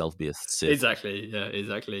 might himself be a Sith. Exactly. Yeah,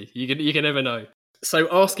 exactly. You can never know. So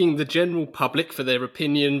asking the general public for their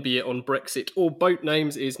opinion, be it on Brexit or boat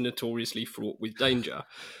names, is notoriously fraught with danger.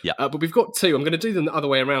 Yeah. But we've got two. I'm going to do them the other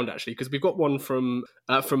way around, actually, because we've got one from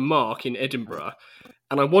Mark in Edinburgh.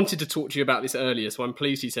 And I wanted to talk to you about this earlier, so I'm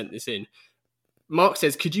pleased he sent this in. Mark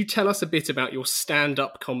says, could you tell us a bit about your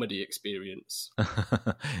stand-up comedy experience?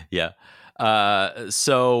 Yeah.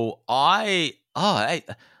 So I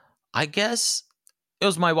guess it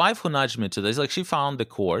was my wife who nudged me to this. Like, she found the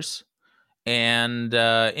course. And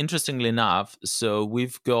interestingly enough, so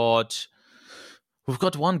we've got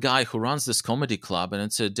one guy who runs this comedy club, and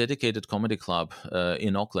it's a dedicated comedy club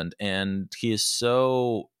in Auckland, and he is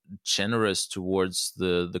so generous towards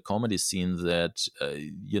the comedy scene that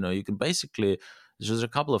you can basically, there's a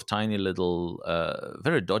couple of tiny little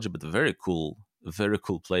very dodgy but very cool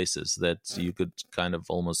places that you could kind of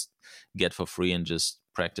almost get for free and just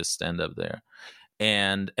practice stand-up there.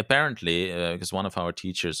 And apparently, because one of our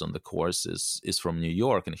teachers on the course is from New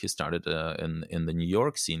York, and he started in the New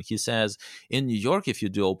York scene, he says, in New York, if you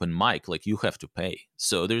do open mic, like, you have to pay.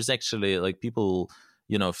 So there's actually, like, people,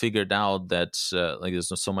 figured out that like,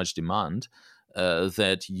 there's not so much demand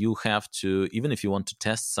that you have to, even if you want to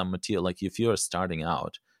test some material, like if you're starting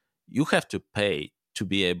out, you have to pay to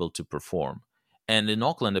be able to perform. And in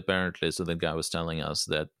Auckland, apparently, so the guy was telling us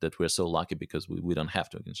that we're so lucky because we don't have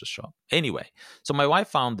to, we can just show up. Anyway, so my wife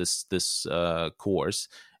found this course,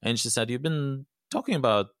 and she said, you've been talking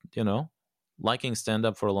about, liking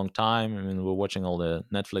stand-up for a long time. I mean, we're watching all the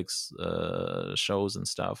Netflix shows and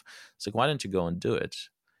stuff. It's like, why don't you go and do it?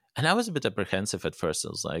 And I was a bit apprehensive at first. I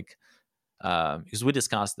was like, because we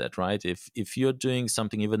discussed that, right? If you're doing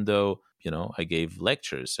something, even though, I gave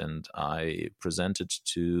lectures and I presented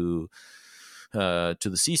to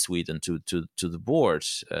the C-suite and to the board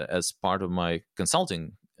as part of my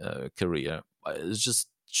consulting career, it's just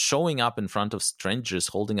showing up in front of strangers,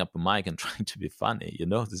 holding up a mic and trying to be funny.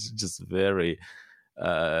 This is just very,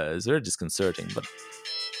 it's very disconcerting. But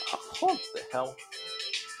what the hell?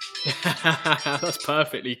 That's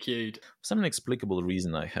perfectly cued. For some inexplicable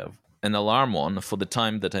reason, I have an alarm on for the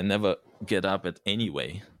time that I never get up at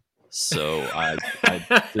anyway. So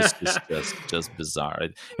this is just bizarre.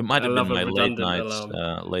 It might have been my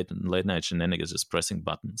late night shenanigans, just pressing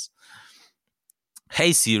buttons.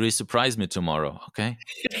 Hey Siri, surprise me tomorrow, okay?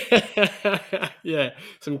 Yeah,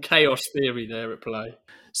 some chaos theory there at play.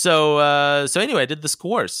 So anyway, I did this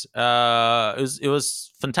course. It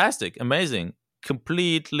was fantastic, amazing,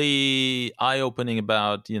 completely eye-opening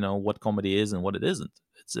about what comedy is and what it isn't.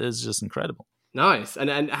 It's just incredible. Nice.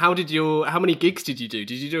 And how many gigs did you do?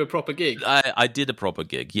 Did you do a proper gig? I did a proper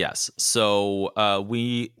gig, yes. So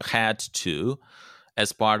we had to,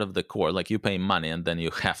 as part of the course, like, you pay money and then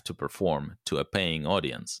you have to perform to a paying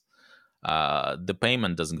audience. The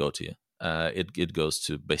payment doesn't go to you. It goes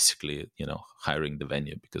to basically, hiring the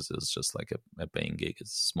venue, because it's just like a paying gig.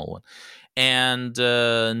 It's a small one. And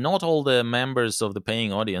not all the members of the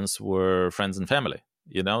paying audience were friends and family.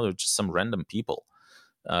 They were just some random people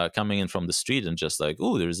coming in from the street and just like,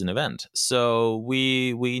 oh, there's an event. So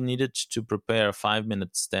we needed to prepare a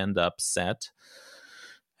 5-minute stand-up set.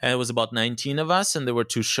 And it was about 19 of us, and there were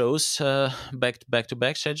 2 shows back to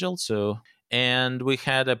back scheduled. So, and we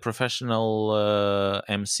had a professional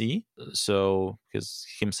MC, so because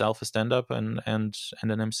himself a stand-up and an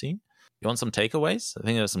MC. You want some takeaways? I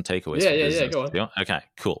think there's some takeaways. Yeah, go on. Okay,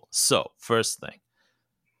 cool. So first thing,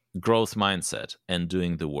 growth mindset and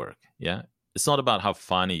doing the work. Yeah, it's not about how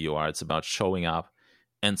funny you are. It's about showing up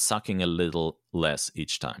and sucking a little less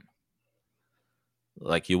each time.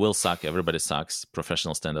 Like, you will suck. Everybody sucks.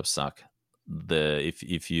 Professional stand-ups suck.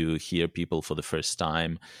 If you hear people for the first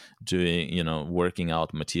time doing, working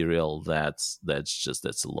out material, that's a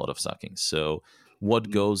lot of sucking. So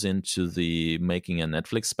what goes into the making a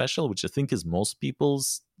Netflix special, which I think is most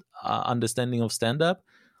people's understanding of stand-up,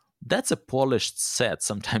 that's a polished set,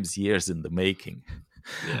 sometimes years in the making.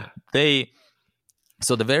 Yeah.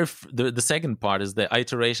 So the second part is the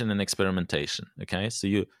iteration and experimentation. Okay, so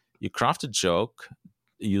you craft a joke,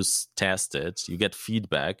 you test it, you get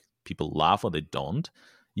feedback. People laugh or they don't.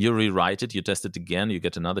 You rewrite it, you test it again, you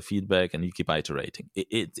get another feedback, and you keep iterating.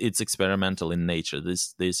 It's experimental in nature.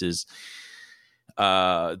 This is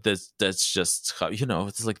that's just how,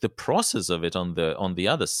 it's like the process of it on the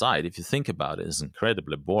other side, if you think about it, is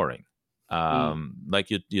incredibly boring.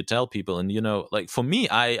 Like you tell people, and like for me,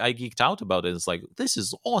 I geeked out about it. It's like, this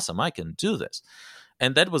is awesome, I can do this,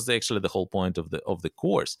 and that was actually the whole point of the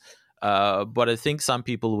course. But I think some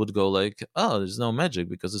people would go like, oh, there's no magic,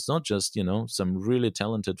 because it's not just, some really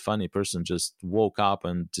talented, funny person just woke up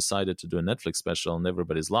and decided to do a Netflix special and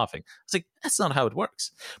everybody's laughing. It's like, that's not how it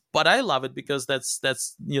works. But I love it because that's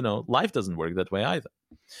life doesn't work that way either.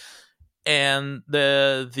 And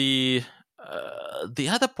the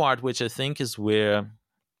other part, which I think is where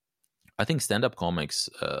I think stand-up comics,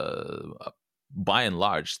 by and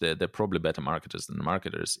large, they're probably better marketers than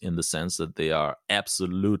marketers, in the sense that they are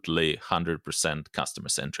absolutely 100%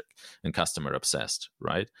 customer-centric and customer-obsessed,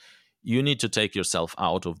 right? You need to take yourself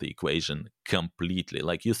out of the equation completely.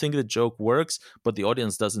 Like, you think the joke works, but the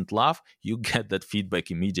audience doesn't laugh, you get that feedback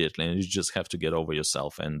immediately, and you just have to get over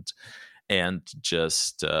yourself and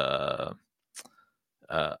just...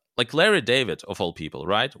 like Larry David, of all people,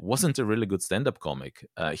 right? Wasn't a really good stand-up comic.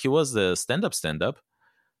 He was the stand-up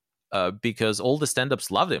because all the stand-ups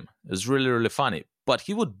loved him. It was really, really funny. But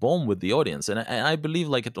he would bomb with the audience. And I believe,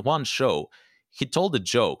 like, at one show, he told a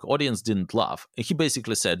joke, audience didn't laugh. And he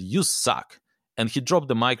basically said, "You suck." And he dropped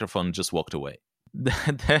the microphone and just walked away.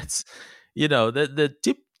 That's,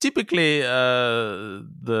 typically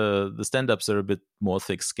the stand-ups are a bit more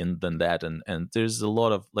thick-skinned than that. And there's a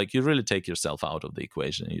lot of, like, you really take yourself out of the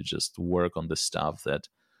equation. You just work on the stuff that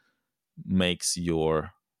makes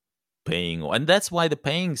your paying. And that's why the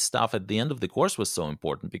paying stuff at the end of the course was so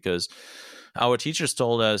important, because our teachers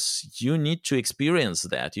told us, you need to experience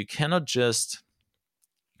that. You cannot just,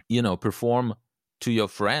 perform to your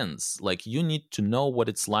friends. Like, you need to know what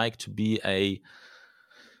it's like to be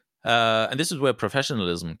and this is where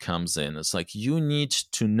professionalism comes in. It's like, you need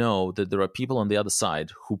to know that there are people on the other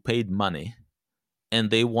side who paid money and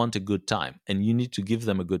they want a good time, and you need to give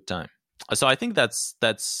them a good time. So I think that's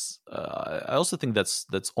I also think that's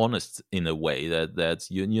honest in a way, that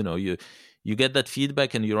you get that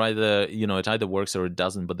feedback, and you're either, it either works or it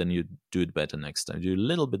doesn't, but then you do it better next time, do a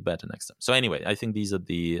little bit better next time. So anyway, I think these are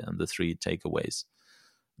the three takeaways: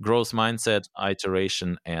 growth mindset,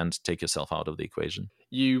 iteration, and take yourself out of the equation.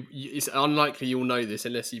 It's unlikely you'll know this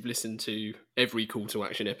unless you've listened to every Call to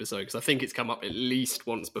Action episode, because I think it's come up at least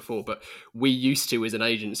once before, but we used to, as an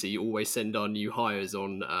agency, always send our new hires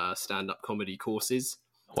on stand-up comedy courses.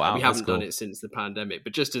 Wow, we haven't done it since the pandemic,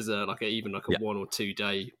 but just as a 1 or 2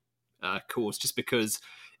 day course, just because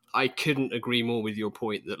I couldn't agree more with your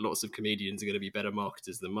point that lots of comedians are going to be better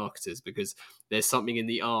marketers than marketers, because there's something in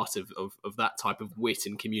the art of that type of wit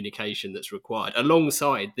and communication that's required,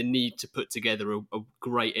 alongside the need to put together a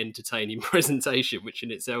great entertaining presentation, which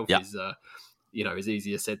in itself is is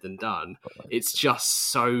easier said than done. It's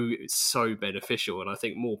just so beneficial, and I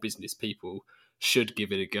think more business people should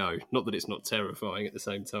give it a go. Not that it's not terrifying at the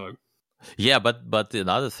same time. Yeah, but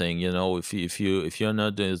another thing, if you're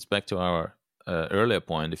not, it's back to our earlier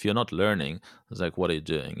point, if you're not learning, it's like, what are you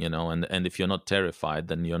doing? And if you're not terrified,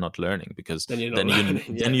 then you're not learning, because then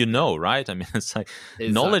you know, right? I mean, it's like,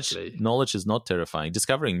 exactly. knowledge is not terrifying.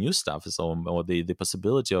 Discovering new stuff is, or the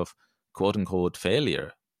possibility of quote unquote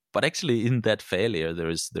failure, but actually in that failure there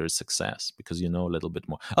is success, because you know a little bit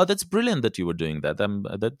more. Oh, that's brilliant that you were doing that.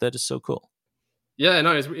 That is so cool. Yeah,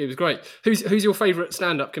 no, it was great. Who's your favorite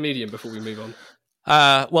stand-up comedian before we move on?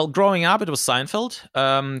 Well, growing up, it was Seinfeld.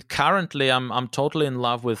 Currently, I'm totally in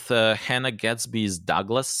love with Hannah Gadsby's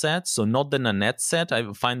Douglas set. So not the Nanette set.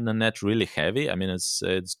 I find Nanette really heavy. I mean,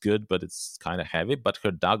 it's good, but it's kind of heavy. But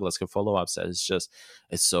her Douglas, her follow-up set,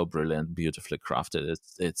 it's so brilliant, beautifully crafted.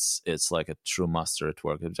 It's like a true master at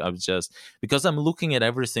work. I'm just, because I'm looking at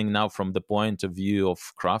everything now from the point of view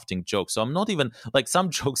of crafting jokes. So I'm not even like,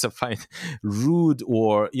 some jokes I find rude,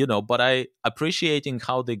 or but I appreciating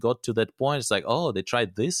how they got to that point. It's like, oh, they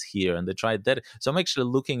tried this here and they tried that. So I'm actually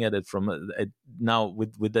looking at it from now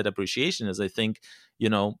with that appreciation, as I think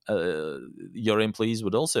your employees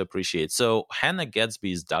would also appreciate. So Hannah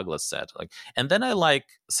Gadsby's Douglas set, and then I like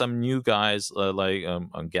some new guys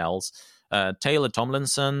gals. Taylor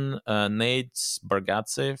Tomlinson, Nate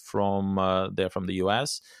Bargatze they're from the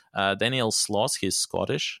US. Daniel Sloss, he's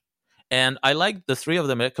Scottish. And I like the three of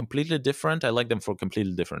them. They're completely different. I like them for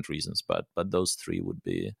completely different reasons, but those three would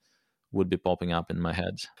be popping up in my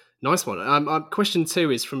head. Nice one. Question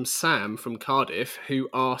 2 is from Sam from Cardiff, who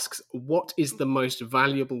asks, what is the most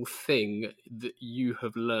valuable thing that you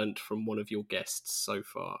have learned from one of your guests so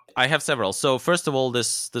far? I have several. So first of all,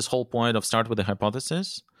 this whole point of start with the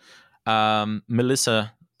hypothesis.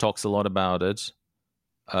 Melissa talks a lot about it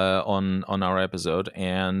on our episode,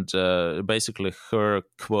 and basically her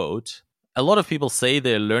quote: a lot of people say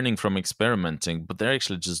they're learning from experimenting, but they're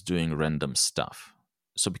actually just doing random stuff.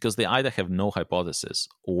 So because they either have no hypothesis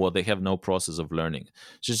or they have no process of learning.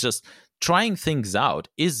 So it's just trying things out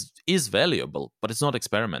is valuable, but it's not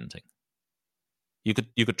experimenting. You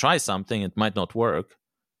could try something, it might not work.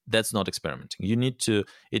 That's not experimenting. It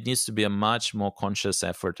needs to be a much more conscious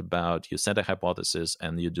effort about, you set a hypothesis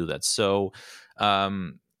and you do that. So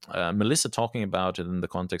Melissa talking about it in the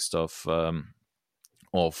context of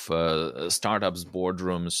startups,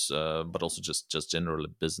 boardrooms, but also just generally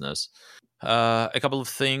business. A couple of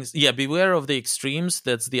things. Yeah, beware of the extremes.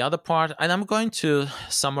 That's the other part. And I'm going to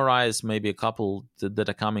summarize maybe a couple that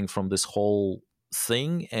are coming from this whole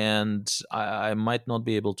thing. And I might not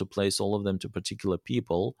be able to place all of them to particular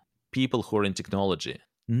people who are in technology.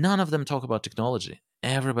 None of them talk about technology.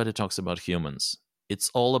 Everybody talks about humans. It's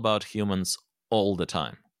all about humans all the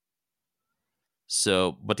time.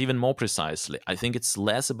 So, but even more precisely, I think it's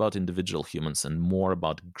less about individual humans and more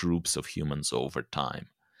about groups of humans over time.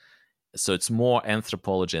 So it's more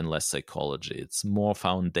anthropology and less psychology. It's more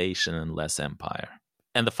foundation and less empire.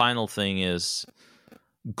 And the final thing is,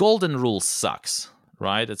 golden rule sucks,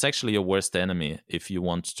 right? It's actually your worst enemy if you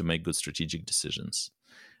want to make good strategic decisions.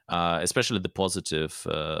 Especially the positive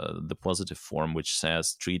form, which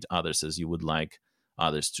says treat others as you would like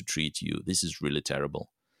others to treat you. This is really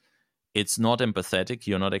terrible. It's not empathetic.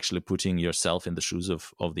 You're not actually putting yourself in the shoes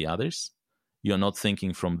of the others. You're not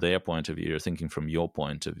thinking from their point of view. You're thinking from your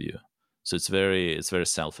point of view. So it's very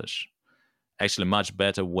selfish. Actually, much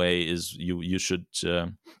better way is you should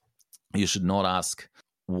not ask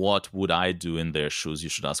what would I do in their shoes. You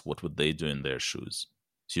should ask what would they do in their shoes.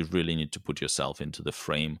 So you really need to put yourself into the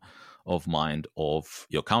frame of mind of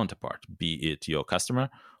your counterpart, be it your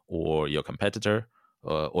customer or your competitor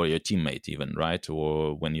or your teammate even, right?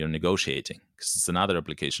 Or when you're negotiating, because it's another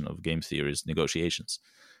application of game theory is negotiations.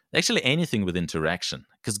 Actually, anything with interaction,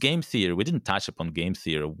 because game theory, we didn't touch upon game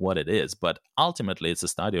theory, what it is, but ultimately it's a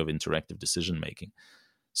study of interactive decision-making.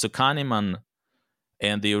 So Kahneman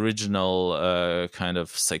and the original kind of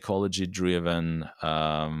psychology-driven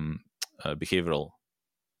behavioral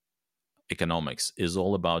economics is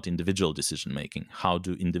all about individual decision-making. How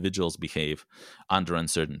do individuals behave under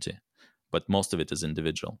uncertainty? But most of it is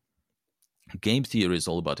individual. Game theory is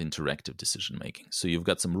all about interactive decision making. So you've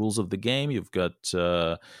got some rules of the game. You've got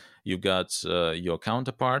your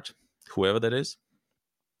counterpart, whoever that is.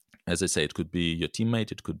 As I say, it could be your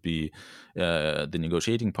teammate, it could be the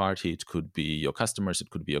negotiating party, it could be your customers, it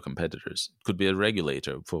could be your competitors, it could be a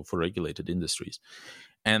regulator for regulated industries.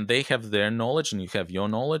 And they have their knowledge, and you have your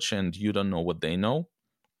knowledge, and you don't know what they know.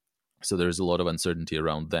 So there's a lot of uncertainty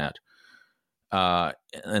around that.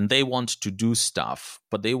 And they want to do stuff,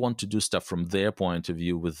 but they want to do stuff from their point of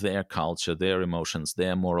view, with their culture, their emotions,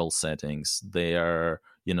 their moral settings, their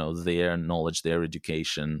knowledge, their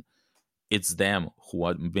education. It's them who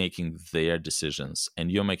are making their decisions, and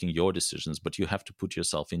you're making your decisions, but you have to put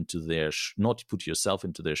yourself into not put yourself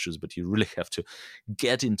into their shoes, but you really have to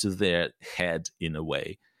get into their head in a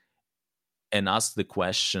way and ask the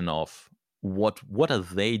question of what are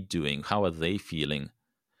they doing? How are they feeling?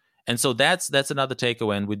 And so that's another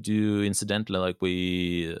takeaway. And we do,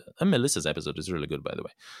 incidentally, Melissa's episode is really good, by the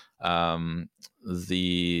way.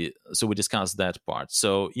 So we discussed that part.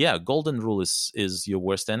 So yeah, golden rule is your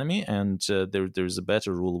worst enemy, and there's a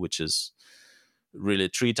better rule, which is really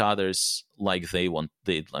treat others like they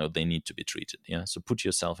need to be treated. Yeah. So put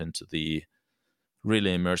yourself into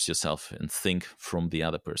really immerse yourself and think from the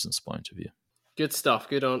other person's point of view. Good stuff.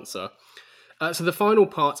 Good answer. So the final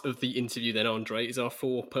part of the interview then, Andre, is our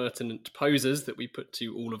 4 pertinent posers that we put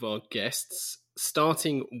to all of our guests,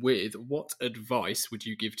 starting with, what advice would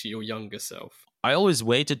you give to your younger self? I always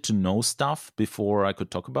waited to know stuff before I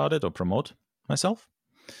could talk about it or promote myself.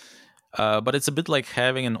 But it's a bit like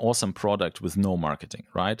having an awesome product with no marketing,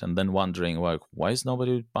 right? And then wondering, like, why is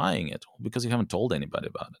nobody buying it? Because you haven't told anybody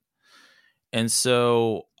about it. And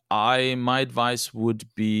so my advice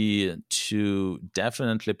would be to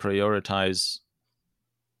definitely prioritize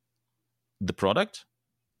the product,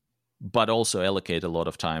 but also allocate a lot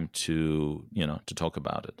of time to talk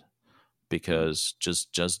about it, because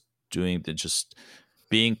just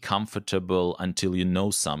being comfortable until you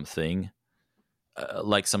know something,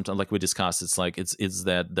 like sometimes, like we discussed, it's like it's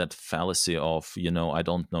that fallacy of I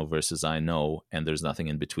don't know versus I know, and there's nothing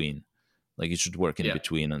in between. Like you should work in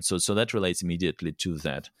between, and so that relates immediately to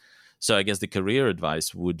that. So I guess the career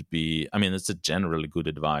advice would be, I mean, it's a generally good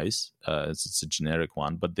advice. It's a generic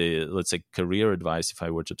one, but let's say career advice, if I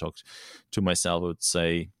were to talk to myself, I would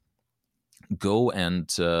say go and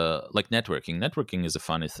like networking. Networking is a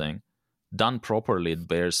funny thing. Done properly, it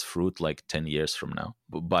bears fruit like 10 years from now.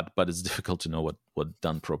 But it's difficult to know what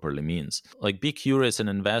done properly means. Like be curious and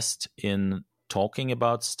invest in talking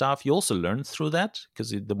about stuff. You also learn through that, because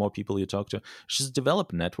the more people you talk to, just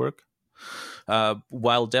develop a network,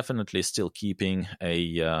 while definitely still keeping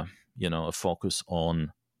a focus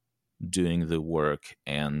on doing the work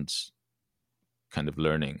and kind of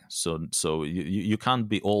learning. So you can't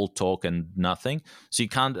be all talk and nothing. So you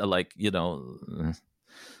can't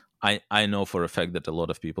I know for a fact that a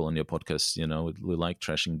lot of people on your podcast, we like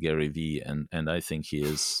trashing Gary Vee, and I think he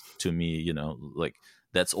is, to me, like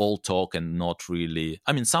that's all talk and not really.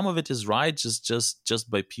 I mean, some of it is right,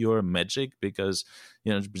 just by pure magic, because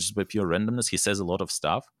just by pure randomness, he says a lot of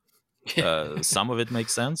stuff. Some of it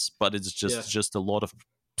makes sense, but it's just a lot of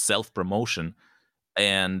self promotion,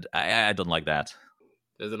 and I don't like that.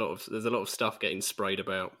 There's a lot of stuff getting sprayed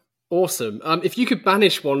about. Awesome. If you could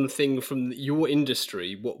banish one thing from your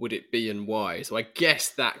industry, what would it be and why? So I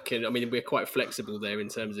guess that we're quite flexible there in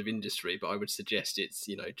terms of industry, but I would suggest it's,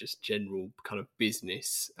 just general kind of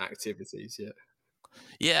business activities. Yeah.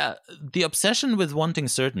 Yeah. The obsession with wanting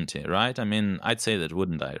certainty, right? I mean, I'd say that,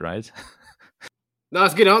 wouldn't I? Right. No,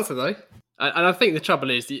 that's a good answer though. And I think the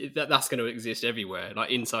trouble is that's going to exist everywhere, like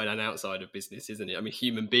inside and outside of business, isn't it? I mean,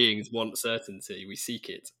 human beings want certainty. We seek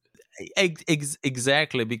it.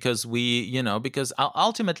 Exactly, because because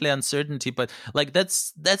ultimately uncertainty, but like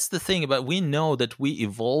that's the thing about, we know that we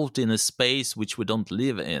evolved in a space which we don't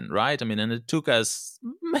live in, right? I mean, and it took us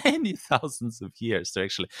many thousands of years to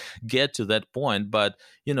actually get to that point, but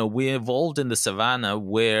we evolved in the savannah,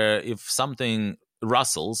 where if something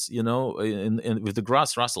rustles, with the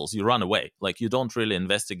grass rustles, you run away. Like you don't really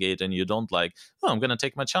investigate, and you don't like, I'm gonna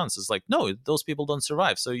take my chances. Like, no, those people don't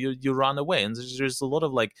survive, so you run away. And there's a lot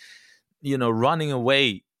of like running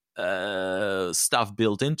away stuff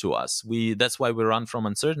built into us. That's why we run from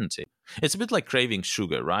uncertainty. It's a bit like craving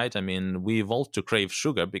sugar, right? I mean, we evolved to crave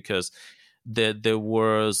sugar because there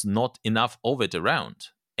was not enough of it around.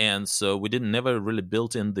 And so we never really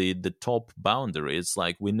built in the top boundary. It's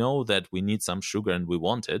like we know that we need some sugar and we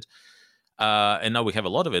want it. And now we have a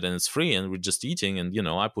lot of it and it's free and we're just eating. And,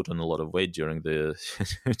 I put on a lot of weight during the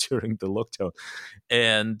during the lockdown.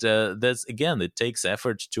 And that's, again, it takes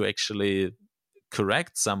effort to actually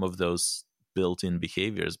correct some of those built-in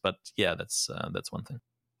behaviors. But yeah, that's one thing.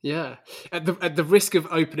 Yeah. At the risk of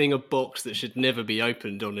opening a box that should never be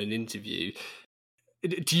opened on an interview,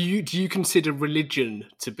 do you consider religion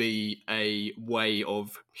to be a way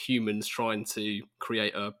of humans trying to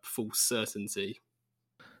create a false certainty?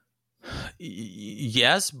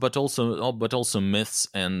 Yes, but also myths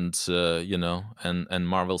and and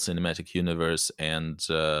Marvel Cinematic Universe and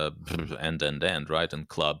right, and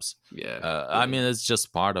clubs. Yeah. I mean, it's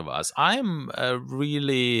just part of us. I'm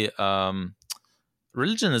really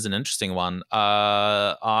religion is an interesting one.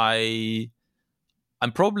 I'm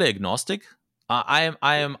probably agnostic.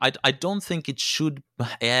 I don't think it should.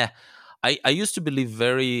 Yeah, I used to believe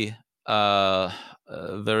very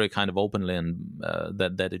very kind of openly, and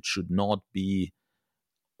that it should not be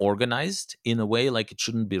organized in a way, like it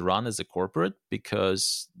shouldn't be run as a corporate,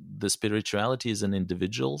 because the spirituality is an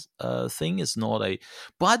individual thing. It's not a.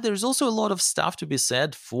 But there's also a lot of stuff to be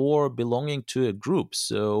said for belonging to a group.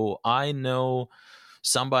 So I know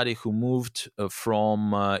somebody who moved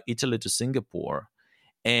from Italy to Singapore.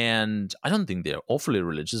 And I don't think they're awfully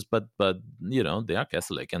religious, but they are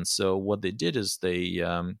Catholic. And so what they did is they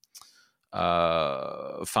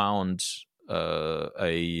found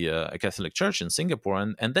a Catholic church in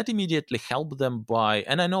Singapore, and that immediately helped them by.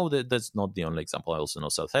 And I know that that's not the only example. I also know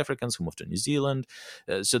South Africans who moved to New Zealand.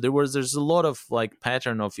 So there's a lot of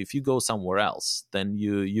pattern of, if you go somewhere else, then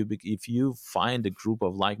if you find a group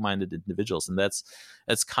of like-minded individuals, and that's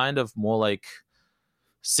kind of more like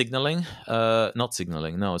signaling, not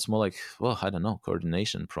signaling. No, it's more like, well, I don't know,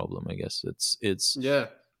 coordination problem. I guess it's yeah.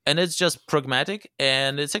 And it's just pragmatic,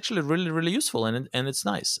 and it's actually really, really useful, and it's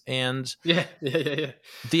nice. And yeah. The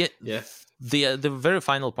very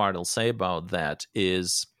final part I'll say about that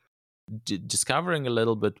is discovering a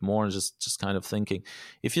little bit more, and just kind of thinking.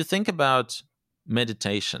 If you think about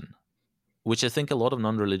meditation, which I think a lot of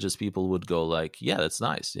non-religious people would go like, yeah, that's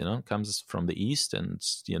nice, comes from the East, and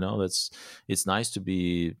it's nice to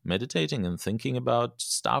be meditating and thinking about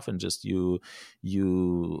stuff, and just you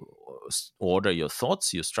order your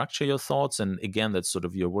thoughts, you structure your thoughts, and again, that's sort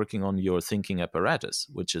of, you're working on your thinking apparatus,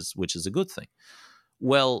 which is a good thing.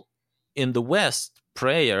 Well, in the West,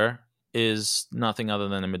 prayer is nothing other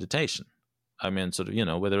than a meditation. I mean, sort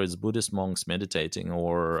of, whether it's Buddhist monks meditating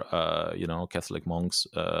or Catholic monks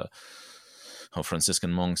or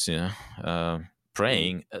Franciscan monks,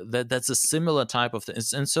 praying, that's a similar type of thing.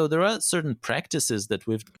 And so there are certain practices that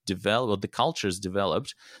we've developed, or the culture's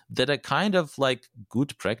developed, that are kind of like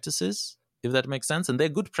good practices, if that makes sense. And they're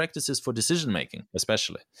good practices for decision making,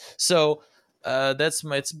 especially. So it's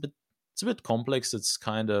a bit complex. It's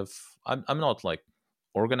kind of, I'm not like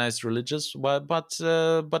organized religious, but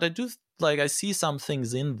I do I see some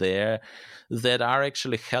things in there that are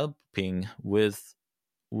actually helping with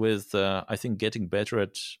I think getting better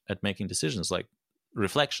at making decisions, like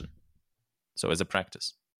reflection. So as a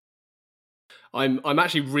practice, I'm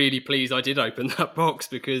actually really pleased I did open that box,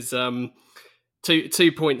 because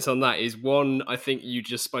two points on that is, one, I think you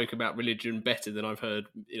just spoke about religion better than I've heard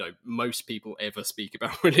most people ever speak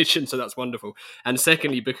about religion, so that's wonderful. And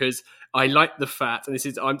secondly, because I like the fact, and this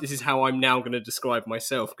is how I'm now going to describe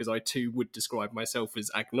myself, because I too would describe myself as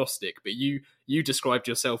agnostic, but you described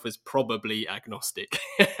yourself as probably agnostic,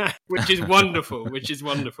 which is wonderful.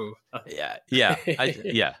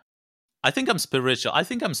 Yeah. I think I'm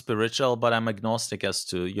spiritual, but I'm agnostic as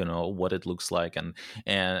to what it looks like, and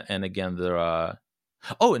again, there are.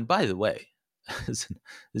 Oh, and by the way, this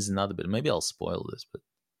is another bit. Maybe I'll spoil this, but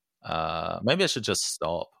maybe I should just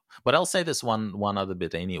stop. But I'll say this one other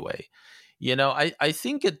bit anyway. I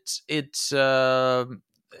think it and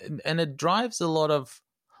it drives a lot of,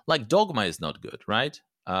 like, dogma is not good, right?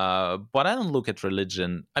 But I don't look at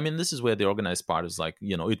religion. I mean, this is where the organized part is like,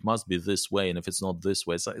 it must be this way, and if it's not this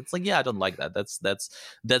way, it's like, yeah, I don't like that.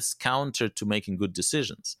 That's counter to making good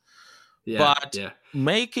decisions. Yeah, but yeah.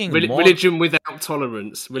 Making religion without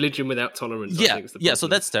tolerance. Religion without tolerance. Yeah, I think is the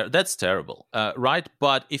problem. So that's terrible, right?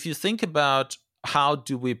 But if you think about how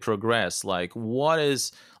do we progress, like, what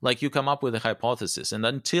is, like, you come up with a hypothesis, and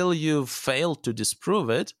until you've failed to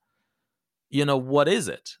disprove it, what is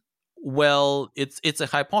it? Well, it's a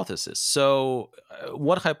hypothesis. So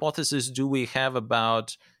what hypothesis do we have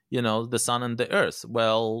about, the sun and the earth?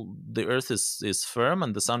 Well, the earth is firm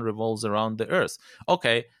and the sun revolves around the earth.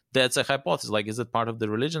 Okay, that's a hypothesis. Like, is it part of the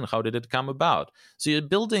religion? How did it come about? So you're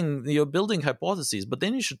building hypotheses, but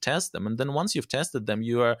then you should test them. And then once you've tested them,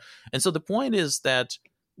 and so the point is that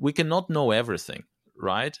we cannot know everything,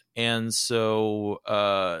 right? And so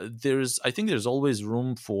I think there's always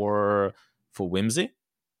room for whimsy,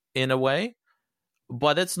 in a way,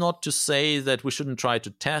 but that's not to say that we shouldn't try to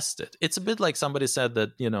test it. It's a bit like somebody said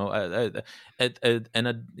that,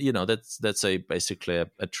 that's basically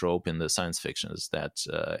a trope in the science fiction, is that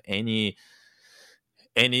any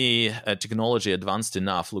technology advanced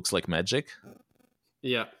enough looks like magic.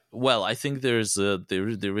 Yeah. Well, I think there is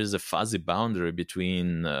a fuzzy boundary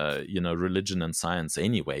between religion and science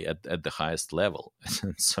anyway at the highest level.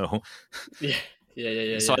 So yeah.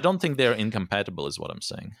 So I don't think they're incompatible, is what I'm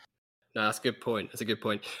saying. No, that's a good point.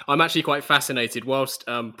 I'm actually quite fascinated. Whilst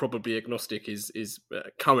probably agnostic is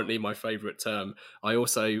currently my favourite term,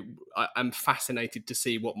 I'm fascinated to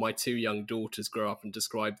see what my two young daughters grow up and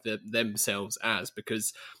describe themselves as,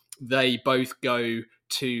 because they both go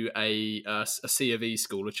to a C of E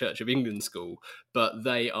school, a Church of England school, but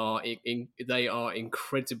they are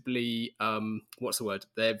incredibly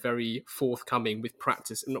they're very forthcoming with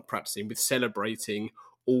with celebrating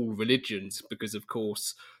all religions, because of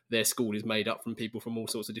course their school is made up from people from all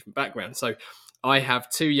sorts of different backgrounds. So I have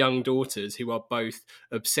two young daughters who are both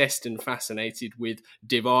obsessed and fascinated with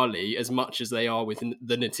Diwali as much as they are with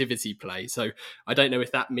the nativity play. So I don't know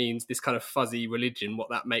if that means this kind of fuzzy religion, what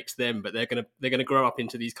that makes them, but they're gonna grow up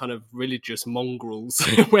into these kind of religious mongrels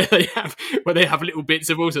where they have little bits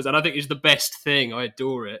of all sorts, and I think it's the best thing. I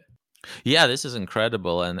adore it. Yeah, this is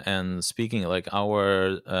incredible. And speaking, like,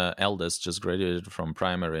 our eldest just graduated from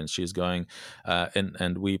primary, and she's going,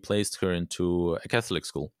 and we placed her into a Catholic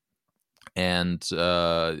school. And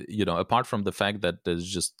apart from the fact that it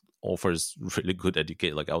just offers really good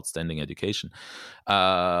outstanding education,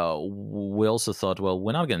 we also thought, well,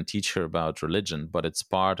 we're not going to teach her about religion, but it's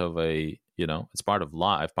part of it's part of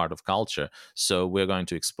life, part of culture. So we're going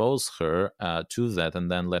to expose her to that, and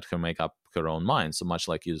then let her make up her own mind, so much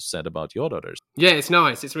like you said about your daughters. Yeah, it's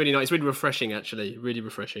nice. It's really nice. It's really refreshing, actually. Really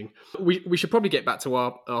refreshing. We should probably get back to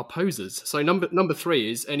our posers. So number 3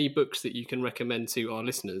 is any books that you can recommend to our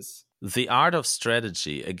listeners. The Art of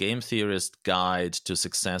Strategy, A Game Theorist's Guide to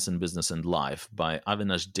Success in Business and Life by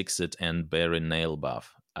Avinash Dixit and Barry Nailbuff.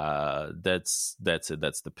 That's it.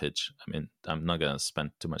 That's the pitch. I mean, I'm not going to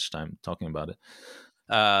spend too much time talking about it.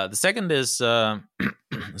 The second is,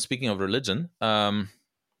 speaking of religion,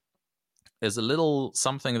 is a little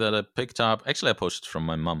something that I picked up. Actually, I poached it from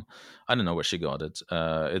my mom. I don't know where she got it.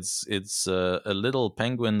 It's a little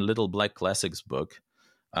Penguin Little Black Classics book.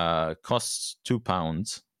 Costs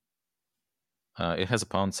 £2. It has a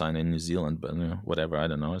pound sign in New Zealand, but whatever. I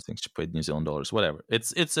don't know. I think she paid New Zealand dollars. Whatever.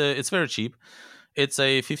 It's very cheap. It's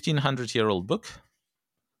a 1,500-year-old book.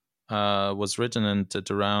 Was written at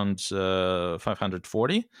around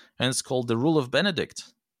 540, and it's called The Rule of Benedict.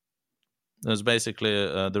 It's basically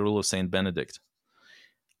the Rule of Saint Benedict.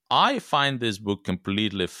 I find this book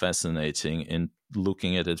completely fascinating in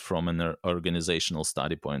looking at it from an organizational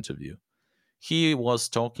study point of view. He was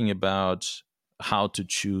talking about how to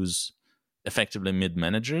choose effectively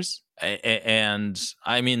mid-managers. And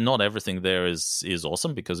I mean, not everything there is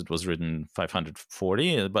awesome because it was written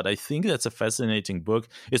 540, but I think that's a fascinating book.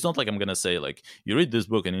 It's not like I'm going to say, like, you read this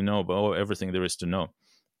book and you know about everything there is to know.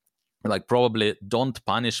 Like, probably don't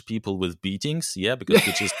punish people with beatings, because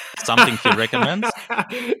which is something he recommends.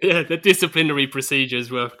 Yeah, the disciplinary procedures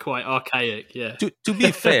were quite archaic. Yeah. To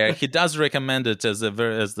be fair, he does recommend it as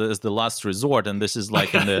the last resort, and this is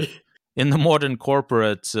like in the modern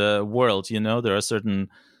corporate world. There are certain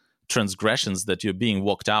transgressions that you're being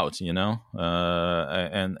walked out. So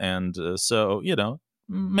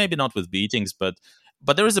maybe not with beatings, but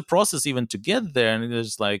there is a process even to get there, and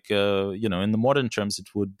it's like, in the modern terms, it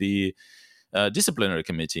would be disciplinary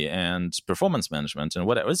committee and performance management and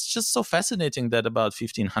whatever. It's just so fascinating that about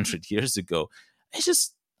 1,500 years ago, they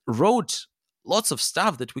just wrote lots of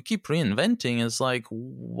stuff that we keep reinventing. It's like,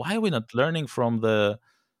 why are we not learning from the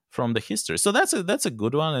history? So that's a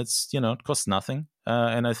good one. It's it costs nothing,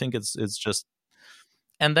 and I think it's just.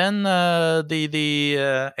 And then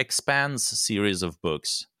the Expanse series of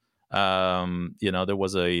books. There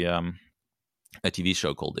was a TV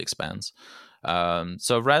show called The Expanse.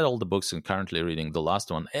 So I've read all the books and currently reading the last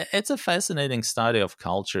one. It's a fascinating study of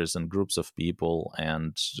cultures and groups of people,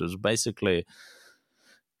 and just basically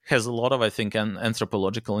has a lot of, I think,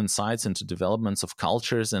 anthropological insights into developments of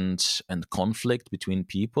cultures and conflict between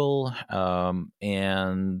people,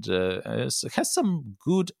 and it has some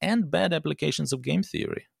good and bad applications of game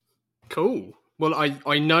theory. Cool. Well,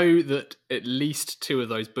 I know that at least 2 of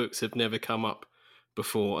those books have never come up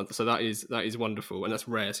before, so that is wonderful, and that's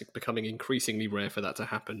rare. It's becoming increasingly rare for that to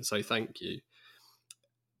happen, so thank you.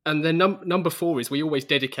 And then number 4 is we always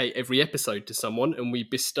dedicate every episode to someone, and we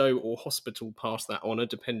bestow or hospital pass that honour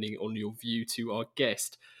depending on your view to our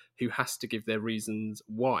guest, who has to give their reasons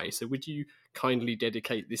why. So would you kindly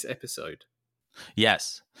dedicate this episode?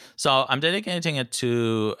 Yes. So I'm dedicating it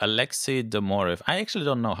to Alexei Domorev. I actually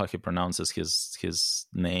don't know how he pronounces his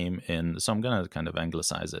name, so I'm going to kind of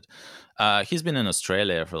anglicize it. He's been in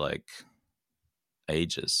Australia for like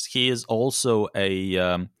ages. He is also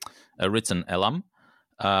a written alum.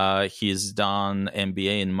 He's done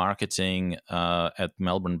MBA in marketing at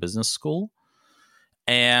Melbourne Business School.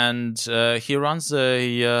 And he runs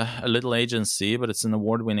a little agency, but it's an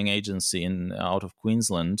award-winning agency out of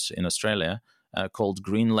Queensland in Australia, called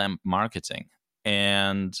Green Lamp Marketing.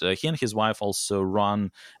 And he and his wife also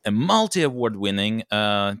run a multi-award-winning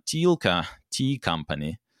Tealka tea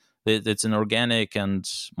company. It's an organic and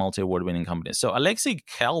multi-award-winning company. So Alexei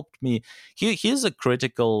helped me. He's a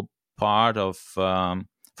critical part of,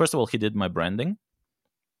 first of all, he did my branding.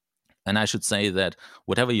 And I should say that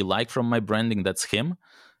whatever you like from my branding, that's him.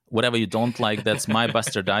 whatever you don't like, that's my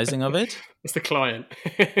bastardizing of it. It's the client.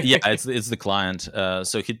 Yeah, it's the client.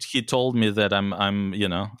 So he told me that I'm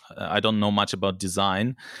I don't know much about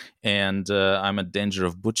design, and I'm a danger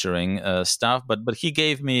of butchering stuff. But he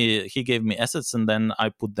gave me assets, and then I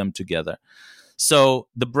put them together. So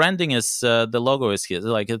the branding is the logo is his.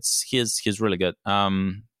 Like he's really good.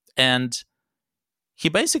 And he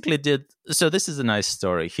basically did. So this is a nice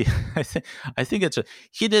story. I think it's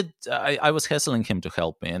he did. I was hassling him to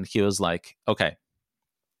help me, and he was like, "Okay,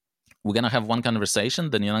 we're gonna have one conversation.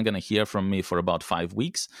 Then you're not gonna hear from me for about 5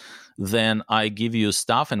 weeks. Then I give you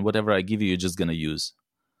stuff, and whatever I give you, you're just gonna use.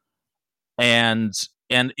 And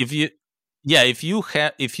if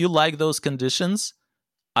you like those conditions,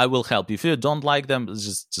 I will help you. If you don't like them,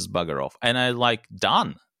 just bugger off." And I like,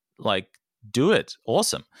 done. Like, do it.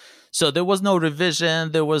 Awesome. So there was no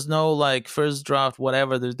revision. There was no like first draft,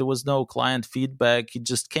 whatever. There was no client feedback. He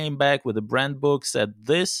just came back with a brand book, said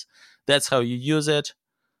that's how you use it.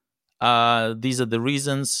 These are the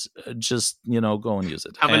reasons. Just, go and use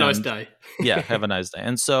it. Have a nice day. Yeah, have a nice day.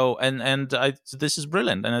 And so, this is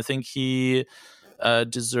brilliant. And I think he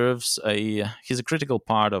deserves he's a critical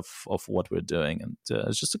part of what we're doing. And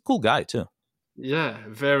it's just a cool guy too. Yeah,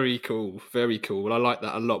 very cool. Very cool. Well, I like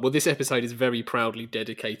that a lot. Well, this episode is very proudly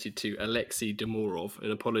dedicated to Alexei Demurov. And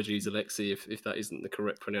apologies, Alexei, if that isn't the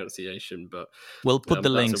correct pronunciation. But we'll put the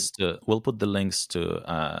links to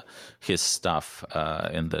his stuff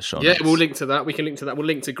in the show notes. Yeah, we'll link to that. We can link to that. We'll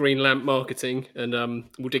link to Green Lamp Marketing, and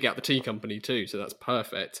we'll dig out the tea company too. So that's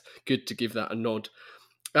perfect. Good to give that a nod.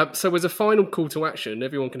 So as a final call to action,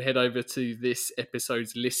 everyone can head over to this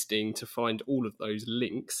episode's listing to find all of those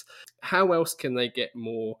links. How else can they get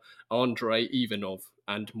more Andrei Ivanov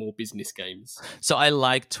and more business games? So I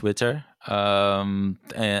like Twitter, and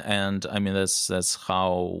I mean that's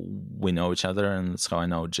how we know each other, and that's how I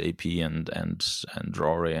know JP and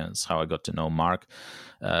Rory, and it's how I got to know Mark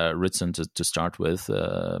Ritson to start with.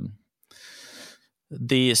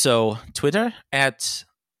 So Twitter at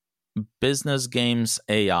Business Games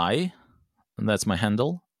AI, and that's my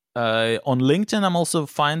handle. On LinkedIn, I'm also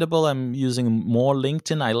findable. I'm using more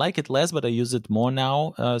LinkedIn. I like it less, but I use it more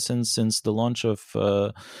now since the launch of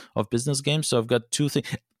Business Games. So I've got two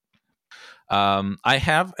things. I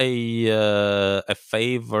have a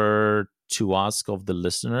favor to ask of the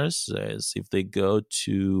listeners, is if they go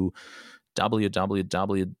to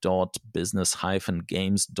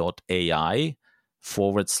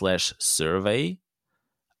www.business-games.ai/survey.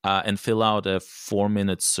 And fill out a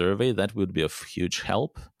 4-minute survey. That would be of huge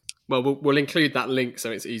help. Well, we'll include that link so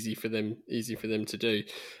it's easy for them to do.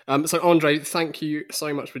 So Andrei, thank you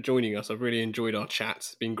so much for joining us. I've really enjoyed our chat.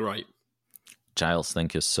 It's been great. Giles,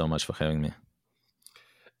 thank you so much for having me.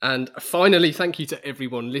 And finally, thank you to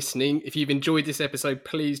everyone listening. If you've enjoyed this episode,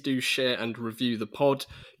 please do share and review the pod.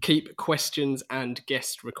 Keep questions and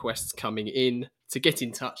guest requests coming in. To get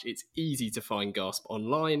in touch, it's easy to find Gasp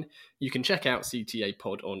online. You can check out CTA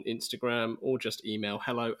Pod on Instagram or just email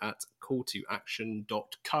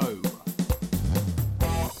hello@calltoaction.co.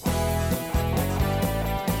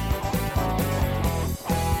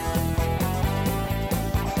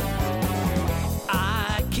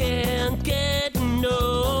 I can't get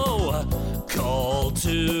no call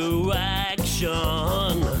to action.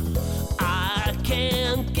 I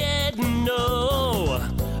can't get no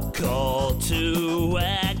call to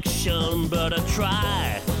action, but I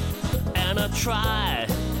try, and I try,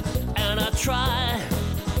 and I try,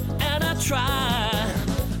 and I try.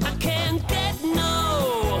 I can't get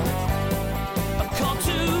no call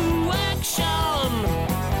to action.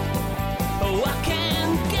 Oh, I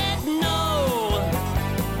can't get no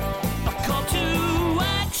call to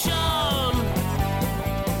action.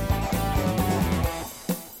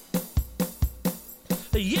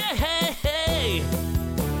 Yeah.